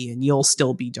ready and you'll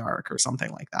still be dark or something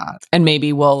like that. And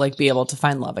maybe we'll like be able to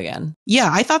find love again. Yeah.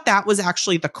 I thought that was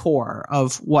actually the core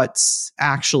of what's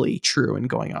actually true and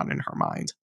going on in her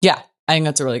mind. Yeah. I think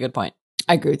that's a really good point.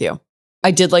 I agree with you.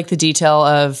 I did like the detail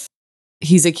of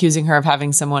he's accusing her of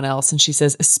having someone else. And she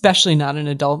says, especially not an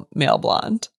adult male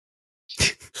blonde.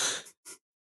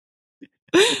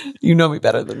 You know me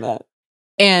better than that.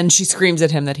 And she screams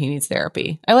at him that he needs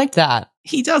therapy. I liked that.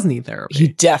 He does need therapy. He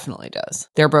definitely does.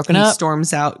 They're broken up. He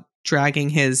storms out dragging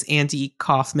his Andy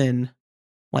Kaufman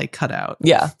like cutout.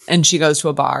 Yeah. And she goes to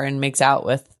a bar and makes out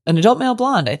with an adult male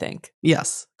blonde, I think.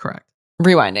 Yes, correct.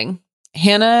 Rewinding.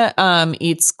 Hannah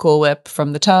eats Cool Whip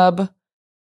from the tub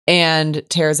and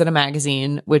tears at a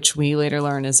magazine, which we later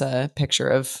learn is a picture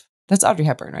of, that's Audrey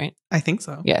Hepburn, right? I think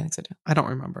so. Yeah, I think so too. I don't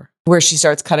remember. Where she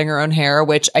starts cutting her own hair,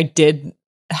 which I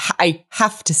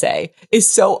have to say is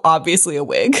so obviously a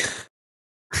wig.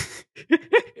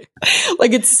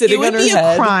 Like it's sitting on her head. It would be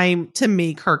a crime to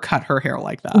make her cut her hair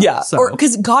like that. Yeah. So. Or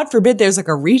because God forbid there's like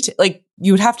a retake, like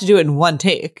you would have to do it in one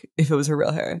take if it was her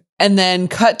real hair. And then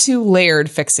cut to Laird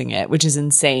fixing it, which is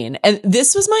insane. And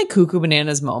this was my cuckoo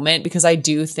bananas moment because I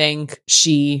do think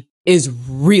she is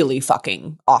really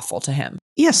fucking awful to him.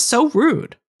 Yeah, so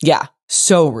rude. Yeah,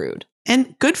 so rude.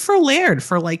 And good for Laird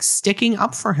for like sticking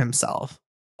up for himself.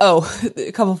 Oh,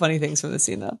 a couple funny things from the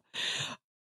scene though.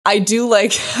 I do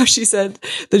like how she said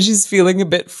that she's feeling a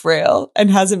bit frail and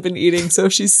hasn't been eating, so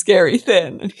she's scary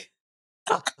thin.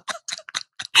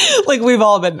 Like we've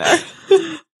all been there.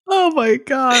 Oh my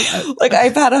God. Like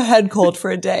I've had a head cold for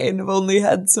a day and have only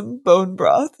had some bone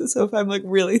broth. So if I'm like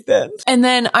really thin. And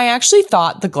then I actually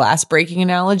thought the glass breaking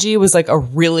analogy was like a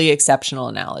really exceptional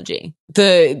analogy.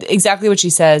 Exactly what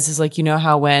she says is like, you know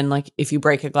how when like if you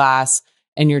break a glass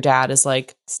and your dad is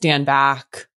like, stand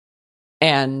back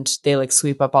and they like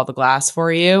sweep up all the glass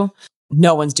for you.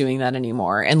 No one's doing that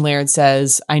anymore. And Laird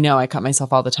says, I know I cut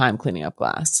myself all the time cleaning up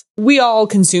glass. We all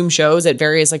consume shows at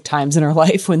various like times in our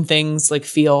life when things like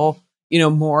feel, you know,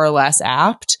 more or less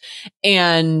apt.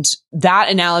 And that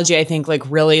analogy, I think like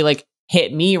really like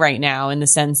hit me right now in the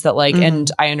sense that like, and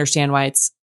I understand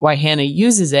why Hannah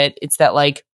uses it. It's that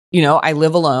like, you know, I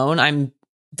live alone. I'm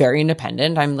very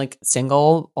independent. I'm like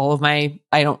single. I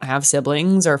don't have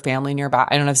siblings or family nearby.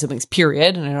 I don't have siblings,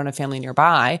 period. And I don't have family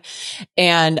nearby.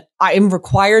 And I am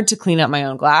required to clean up my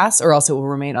own glass or else it will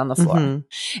remain on the floor.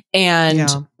 And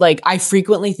like, I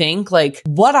frequently think like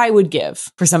what I would give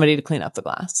for somebody to clean up the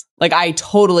glass. Like I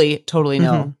totally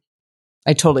know.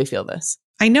 I totally feel this.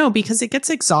 I know because it gets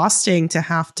exhausting to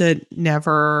have to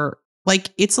never like,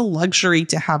 it's a luxury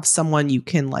to have someone you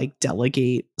can like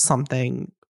delegate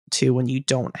something to when you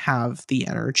don't have the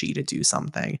energy to do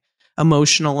something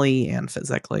emotionally and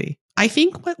physically. I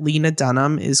think what Lena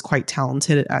Dunham is quite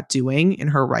talented at doing in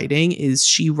her writing is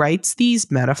she writes these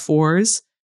metaphors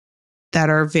that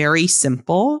are very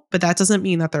simple, but that doesn't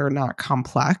mean that they're not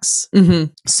complex.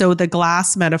 So the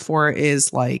glass metaphor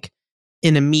is like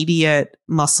an immediate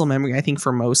muscle memory, I think,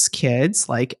 for most kids.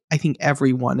 Like, I think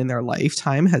everyone in their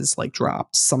lifetime has like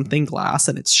dropped something glass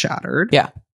and it's shattered. Yeah.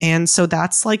 And so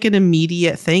that's like an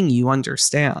immediate thing you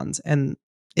understand. And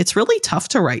it's really tough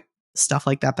to write stuff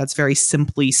like that that's very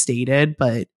simply stated,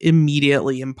 but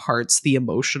immediately imparts the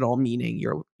emotional meaning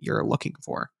you're looking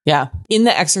for. Yeah. In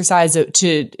the exercise of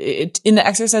doing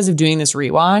this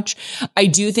rewatch, I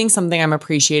do think something I'm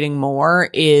appreciating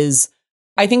more is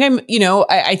I think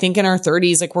I think in our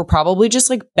 30s, like we're probably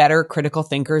just like better critical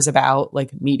thinkers about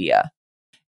like media.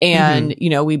 And,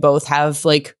 you know, we both have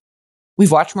like,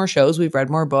 we've watched more shows. We've read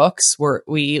more books. I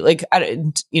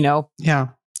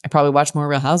probably watch more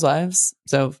Real Housewives.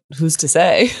 So who's to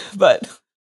say? But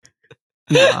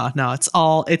no, it's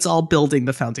all building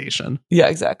the foundation. Yeah,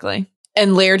 exactly.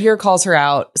 And Laird here calls her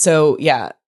out. So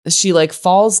yeah, she like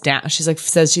falls down. She's like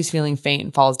says she's feeling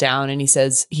faint, falls down, and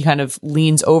he kind of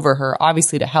leans over her,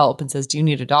 obviously to help, and says, "Do you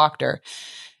need a doctor?"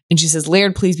 And she says,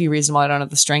 "Laird, please be reasonable. I don't have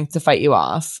the strength to fight you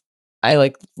off. I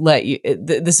like let you.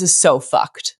 This is so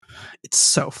fucked." It's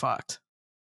so fucked.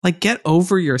 Like, get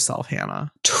over yourself,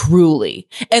 Hannah. Truly.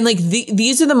 And like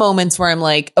these are the moments where I'm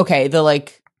like, okay, the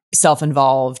like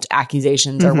self-involved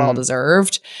accusations are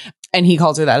well-deserved. And he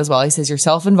calls her that as well. He says, you're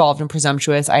self-involved and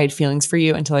presumptuous. I had feelings for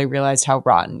you until I realized how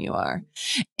rotten you are.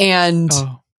 And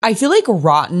I feel like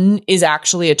rotten is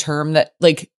actually a term that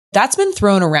like that's been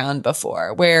thrown around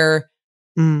before where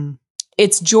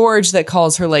it's George that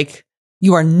calls her like,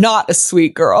 you are not a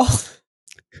sweet girl.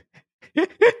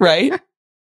 Right?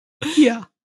 Yeah.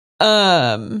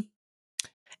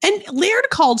 And Laird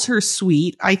calls her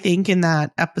sweet, I think, in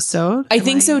that episode. I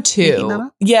think so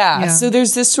too. Yeah. So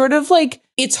there's this sort of like,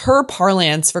 it's her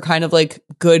parlance for kind of like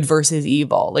good versus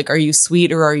evil. Like, are you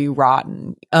sweet or are you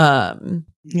rotten?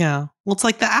 Yeah. Well, it's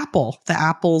like the apple. The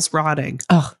apple's rotting.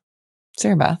 Oh,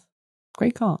 Sarah Beth.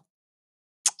 Great call.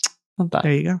 Love that.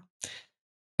 There you go.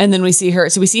 And then we see her.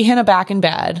 So we see Hannah back in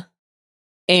bed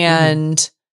and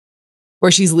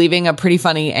where she's leaving a pretty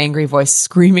funny, angry voice,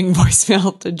 screaming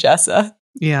voicemail to Jessa.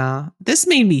 Yeah. This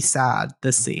made me sad,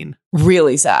 this scene.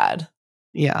 Really sad.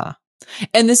 Yeah.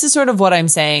 And this is sort of what I'm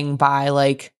saying by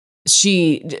like,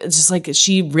 she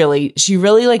really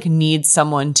like needs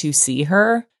someone to see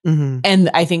her. And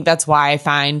I think that's why I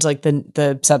find like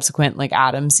the subsequent like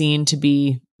Adam scene to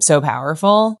be so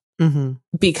powerful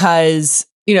because,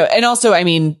 you know, and also, I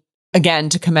mean, again,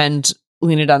 to commend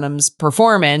Lena Dunham's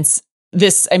performance,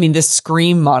 this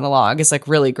scream monologue is like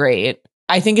really great.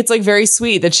 I think it's like very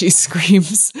sweet that she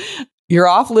screams, you're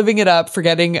off living it up,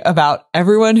 forgetting about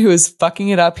everyone who is fucking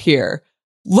it up here.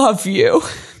 Love you.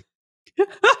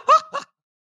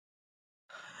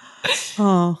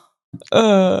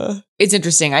 It's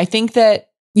interesting. I think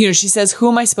that, you know, she says,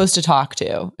 who am I supposed to talk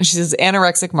to? And she says,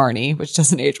 anorexic Marnie, which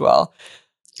doesn't age well.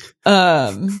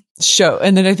 Show.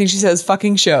 And then I think she says,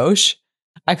 fucking Shosh.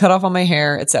 I cut off all my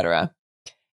hair, etc.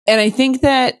 And I think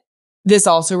that this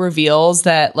also reveals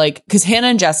that, like, because Hannah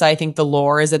and Jessa, I think the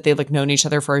lore is that they've like known each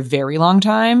other for a very long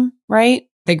time, right?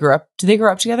 Did they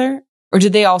grow up together? Or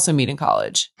did they also meet in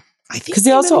college? I think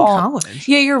they also met in college.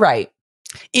 Yeah, you're right.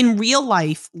 In real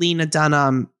life, Lena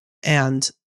Dunham and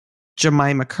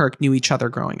Jemima Kirk knew each other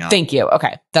growing up. Thank you.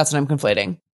 Okay. That's what I'm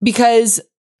conflating. Because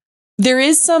there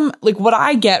is some, like, what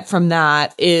I get from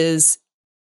that is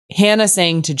Hannah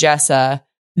saying to Jessa,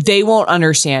 they won't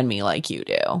understand me like you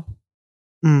do.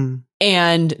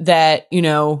 And that, you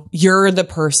know, you're the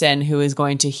person who is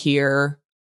going to hear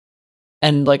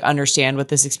and like understand what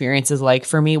this experience is like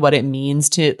for me, what it means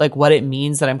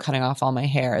that I'm cutting off all my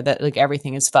hair, that like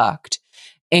everything is fucked.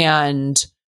 And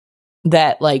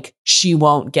that like she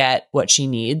won't get what she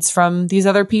needs from these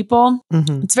other people.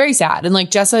 It's very sad. And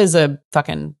like Jessa is a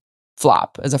fucking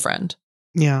flop as a friend.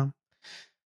 Yeah.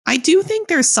 I do think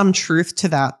there's some truth to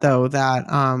that, though, that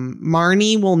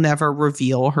Marnie will never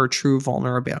reveal her true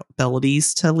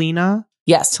vulnerabilities to Lena.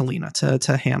 Yes.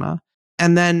 To Hannah.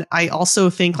 And then I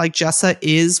also think like Jessa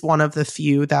is one of the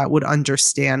few that would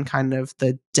understand kind of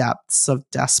the depths of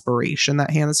desperation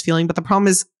that Hannah's feeling. But the problem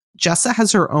is Jessa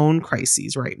has her own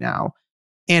crises right now.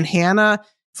 And Hannah,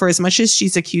 for as much as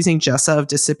she's accusing Jessa of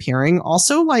disappearing,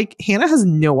 also like Hannah has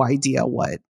no idea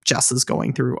what Jessa's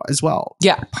going through as well.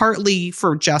 Yeah. Partly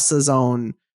for Jessa's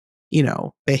own, you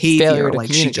know, behavior.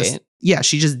 Like she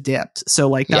just dipped. So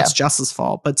like that's Jessa's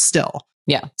fault, but still.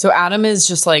 Yeah. So Adam is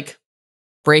just like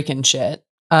breaking shit.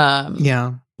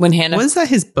 Yeah. When Hannah, what is that,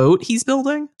 his boat he's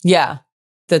building? Yeah.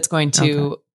 That's going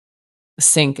to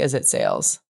sink as it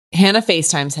sails. Hannah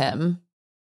FaceTimes him,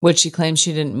 which she claims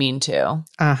she didn't mean to.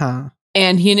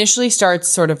 And he initially starts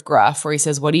sort of gruff where he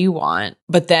says, what do you want?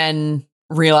 But then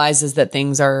realizes that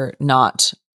things are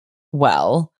not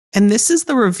well. And this is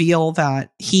the reveal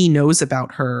that he knows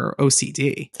about her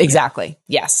OCD. Exactly.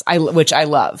 Yes. Which I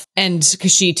love. And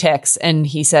because she ticks and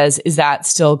he says, is that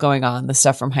still going on? The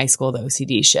stuff from high school, the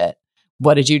OCD shit.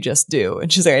 What did you just do?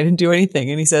 And she's like, I didn't do anything.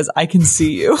 And he says, I can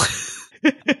see you.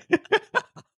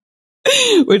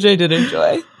 Which I did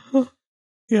enjoy.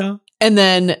 Yeah. And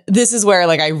then this is where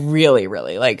like I really,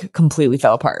 really like completely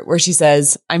fell apart, where she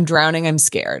says, I'm drowning. I'm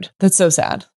scared. That's so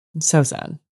sad. It's so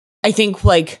sad. I think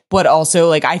like what also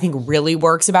like I think really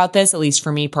works about this, at least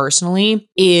for me personally,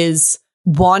 is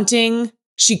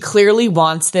she clearly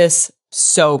wants this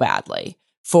so badly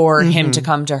for him to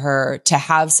come to her, to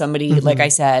have somebody, like I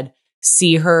said,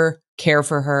 see her, care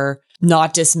for her,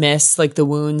 not dismiss like the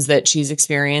wounds that she's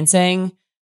experiencing.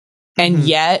 And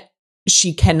yet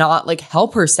she cannot like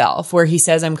help herself, where he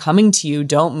says, I'm coming to you.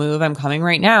 Don't move. I'm coming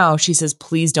right now. She says,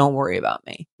 please don't worry about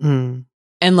me.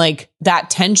 And like that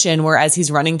tension where as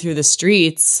he's running through the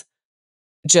streets,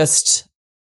 just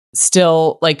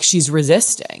still like she's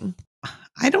resisting.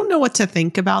 I don't know what to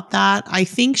think about that. I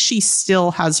think she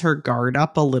still has her guard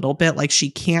up a little bit. Like she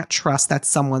can't trust that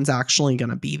someone's actually going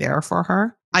to be there for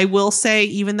her. I will say,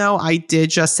 even though I did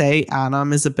just say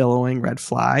Adam is a billowing red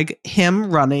flag,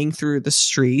 him running through the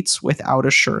streets without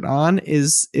a shirt on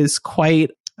is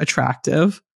quite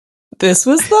attractive. This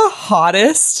was the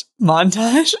hottest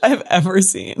montage I've ever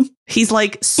seen. He's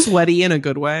like sweaty in a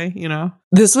good way, you know?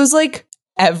 This was like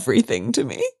everything to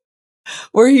me.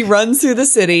 Where he runs through the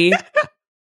city,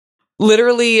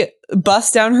 literally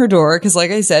busts down her door because,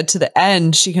 like I said, to the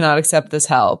end, she cannot accept this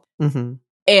help. Mm-hmm.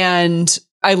 And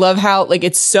I love how, like,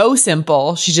 it's so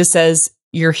simple. She just says,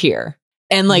 "You're here."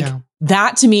 And like,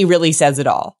 that to me really says it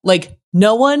all. Like,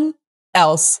 no one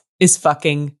else is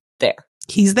fucking there.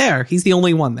 He's there. He's the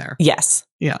only one there. Yes.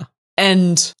 Yeah.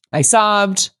 And I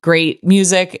sobbed. Great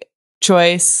music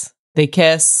choice. They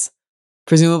kiss.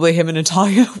 Presumably him and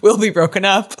Natalia will be broken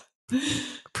up.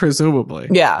 Presumably.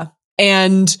 Yeah.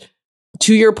 And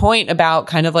to your point about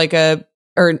kind of like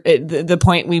the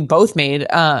point we both made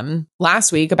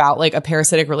last week about like a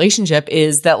parasitic relationship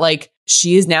is that like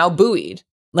she is now buoyed.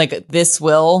 Like this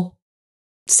will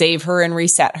save her and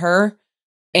reset her.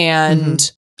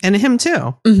 And him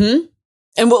too. Mm-hmm.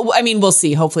 And we'll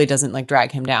see. Hopefully it doesn't like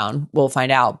drag him down. We'll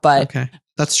find out. But okay.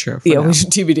 That's true. Yeah, we should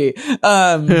TBD.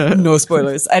 No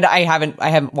spoilers. I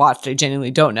haven't watched. I genuinely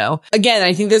don't know. Again,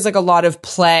 I think there's like a lot of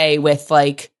play with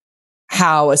like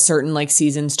how a certain like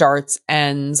season starts,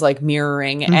 ends, like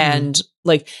mirroring. And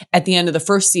like at the end of the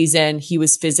first season, he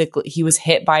was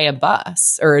hit by a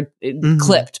bus or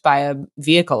clipped by a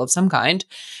vehicle of some kind.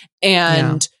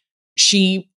 And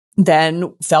she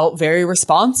then felt very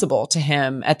responsible to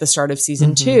him at the start of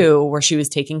season 2, where she was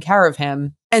taking care of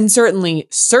him. And certainly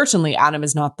Adam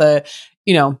is not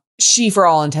she, for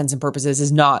all intents and purposes,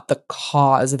 is not the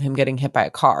cause of him getting hit by a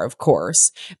car, of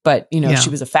course. But, she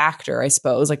was a factor, I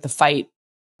suppose. Like the fight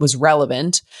was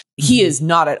relevant. He is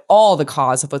not at all the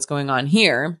cause of what's going on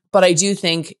here. But I do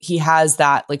think he has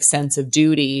that like sense of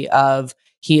duty of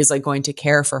he is like going to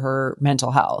care for her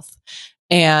mental health.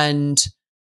 And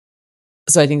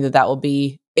so I think that will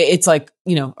be, it's like,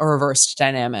 a reversed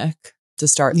dynamic to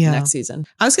start the next season.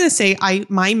 I was going to say,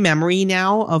 my memory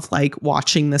now of like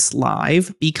watching this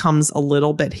live becomes a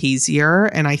little bit hazier.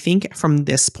 And I think from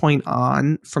this point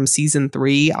on, from season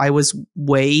 3, I was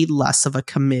way less of a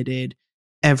committed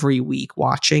every week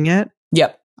watching it.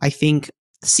 Yep. I think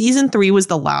season 3 was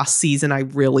the last season I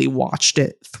really watched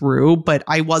it through, but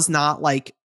I was not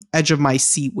like edge of my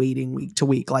seat waiting week to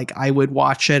week. Like I would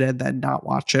watch it and then not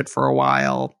watch it for a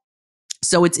while.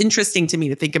 So it's interesting to me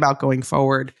to think about going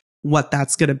forward what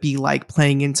that's going to be like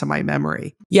playing into my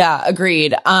memory. Yeah,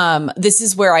 agreed. This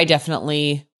is where I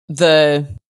definitely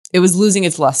it was losing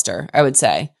its luster, I would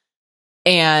say.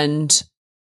 And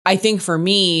I think for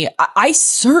me, I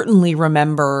certainly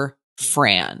remember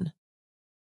Fran.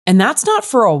 And that's not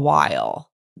for a while.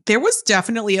 There was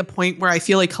definitely a point where I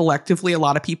feel like collectively a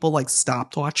lot of people like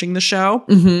stopped watching the show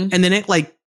and then it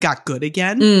like got good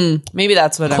again. Maybe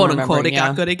that's what quote I'm unquote it yeah.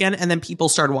 got good again, and then people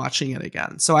started watching it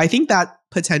again. So I think that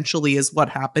potentially is what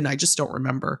happened. I just don't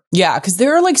remember. Yeah, because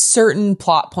there are like certain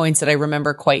plot points that I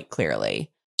remember quite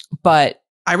clearly, but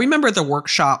I remember the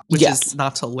workshop, which is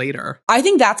not till later. I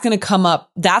think that's going to come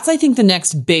up. That's, I think, the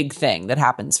next big thing that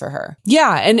happens for her.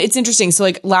 Yeah, and it's interesting. So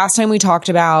like last time we talked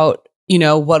about,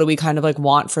 what do we kind of like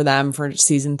want for them for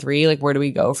season 3? Like, where do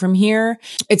we go from here?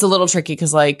 It's a little tricky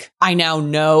because like I now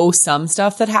know some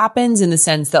stuff that happens in the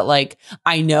sense that like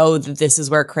I know that this is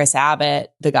where Chris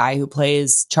Abbott, the guy who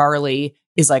plays Charlie,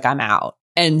 is like, I'm out.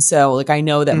 And so like I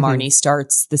know that Marnie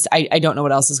starts this. I don't know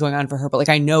what else is going on for her, but like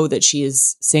I know that she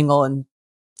is single and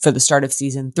for the start of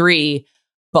season 3,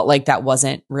 but like that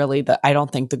wasn't really I don't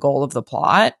think the goal of the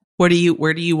plot. Where do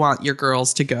you want your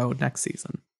girls to go next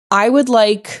season? I would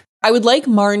like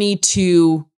Marnie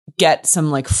to get some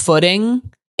like footing.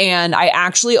 And I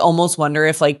actually almost wonder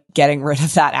if like getting rid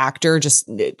of that actor just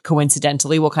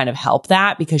coincidentally will kind of help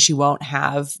that, because she won't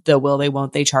have the will they,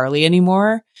 won't they Charlie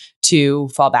anymore to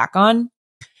fall back on.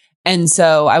 And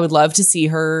so I would love to see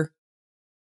her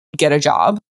get a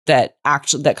job that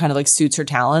kind of like suits her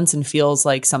talents and feels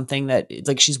like something that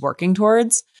like she's working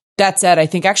towards. That said, I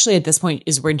think actually at this point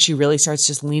is when she really starts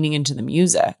just leaning into the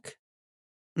music.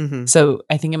 So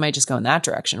I think it might just go in that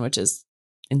direction, which is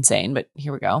insane, but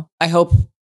here we go. I hope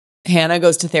Hannah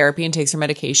goes to therapy and takes her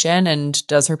medication and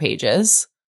does her pages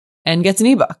and gets an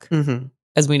ebook.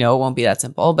 As we know, it won't be that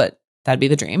simple, but that'd be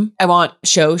the dream. I want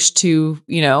Shosh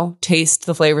to, taste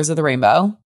the flavors of the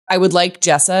rainbow. I would like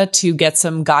Jessa to get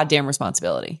some goddamn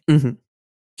responsibility.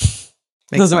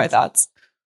 Those are my thoughts.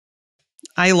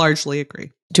 I largely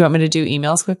agree. Do you want me to do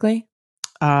emails quickly?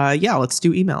 Yeah, let's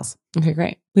do emails. Okay,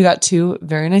 great. We got 2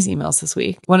 very nice emails this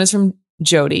week. One is from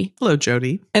Jody. Hello,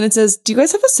 Jody. And it says, do you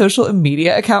guys have a social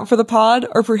media account for the pod?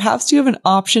 Or perhaps do you have an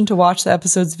option to watch the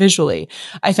episodes visually?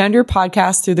 I found your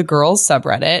podcast through the girls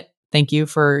subreddit. Thank you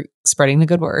for spreading the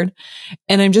good word.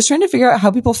 And I'm just trying to figure out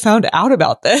how people found out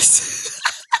about this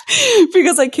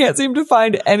because I can't seem to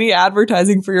find any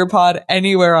advertising for your pod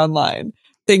anywhere online.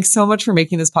 Thanks so much for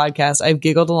making this podcast. I've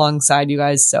giggled alongside you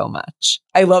guys so much.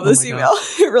 I love this email.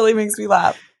 It really makes me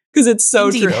laugh because it's so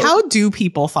Indeed. true. How do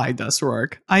people find us,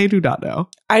 Rourke? I do not know.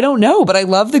 I don't know, but I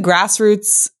love the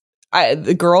grassroots.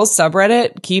 The girls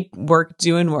subreddit keep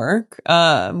doing work.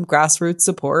 Grassroots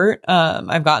support.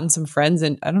 I've gotten some friends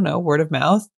and I don't know, word of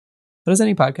mouth. How does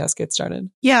any podcast get started?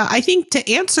 Yeah, I think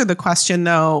to answer the question,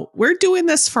 though, we're doing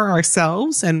this for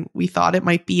ourselves and we thought it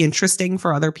might be interesting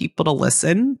for other people to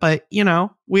listen. But, you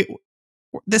know,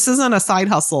 this isn't a side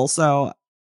hustle. So,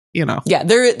 you know. Yeah,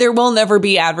 there will never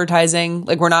be advertising.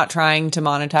 Like, we're not trying to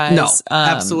monetize. No,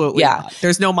 absolutely not.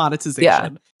 There's no monetization. Yeah.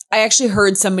 I actually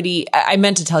heard I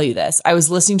meant to tell you this. I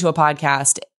was listening to a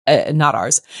podcast, not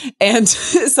ours,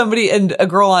 and a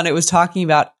girl on it was talking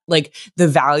about like the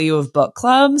value of book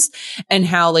clubs and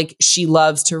how like she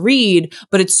loves to read,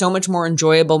 but it's so much more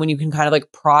enjoyable when you can kind of like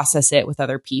process it with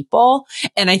other people.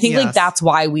 And I think like that's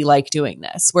why we like doing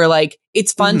this. Where like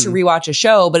it's fun to rewatch a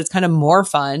show, but it's kind of more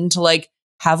fun to like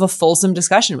have a fulsome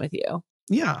discussion with you.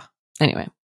 Yeah. Anyway.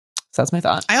 So that's my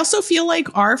thought. I also feel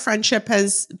like our friendship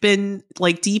has been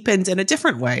like deepened in a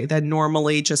different way than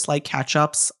normally just like catch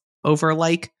ups over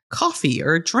like coffee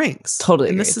or drinks. Totally.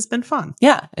 And agree. this has been fun.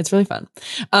 Yeah, it's really fun.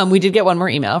 We did get one more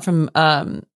email from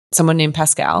someone named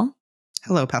Pascal.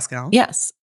 Hello, Pascal.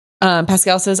 Yes.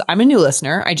 Pascal says, I'm a new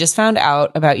listener. I just found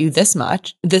out about you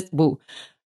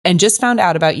and just found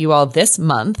out about you all this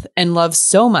month and love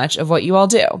so much of what you all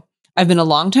do. I've been a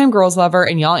longtime girls lover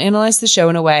and y'all analyze the show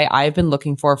in a way I've been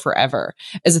looking for forever.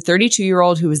 As a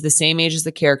 32-year-old who was the same age as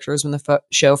the characters when the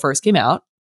show first came out,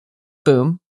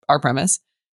 boom, our premise,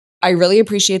 I really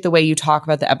appreciate the way you talk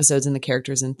about the episodes and the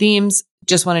characters and themes.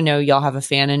 Just want to know y'all have a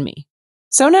fan in me.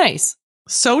 So nice.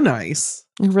 So nice.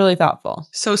 Really thoughtful.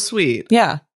 So sweet.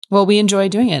 Yeah. Well, we enjoy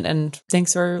doing it and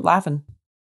thanks for laughing.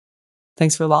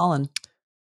 Thanks for lolling.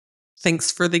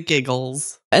 Thanks for the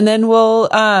giggles. And then we'll,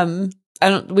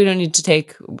 we don't need to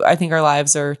I think our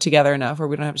lives are together enough where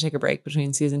we don't have to take a break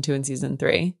between season 2 and season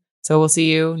 3. So we'll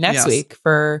see you next week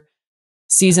for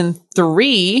season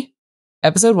 3,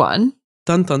 episode 1.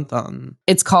 Dun, dun, dun.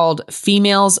 It's called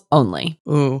Females Only.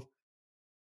 Ooh.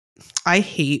 I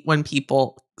hate when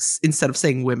people, instead of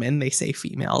saying women, they say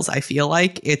females. I feel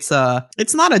like it's not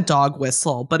a dog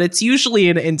whistle, but it's usually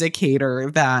an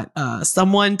indicator that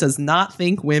someone does not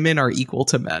think women are equal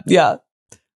to men. Yeah.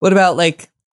 What about like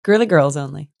girly girls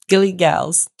only? Gilly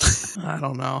gals. I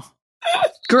don't know.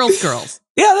 Girls.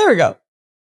 Yeah, there we go.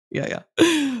 Yeah.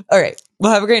 All right.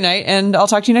 Well, have a great night and I'll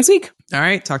talk to you next week. All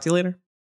right. Talk to you later.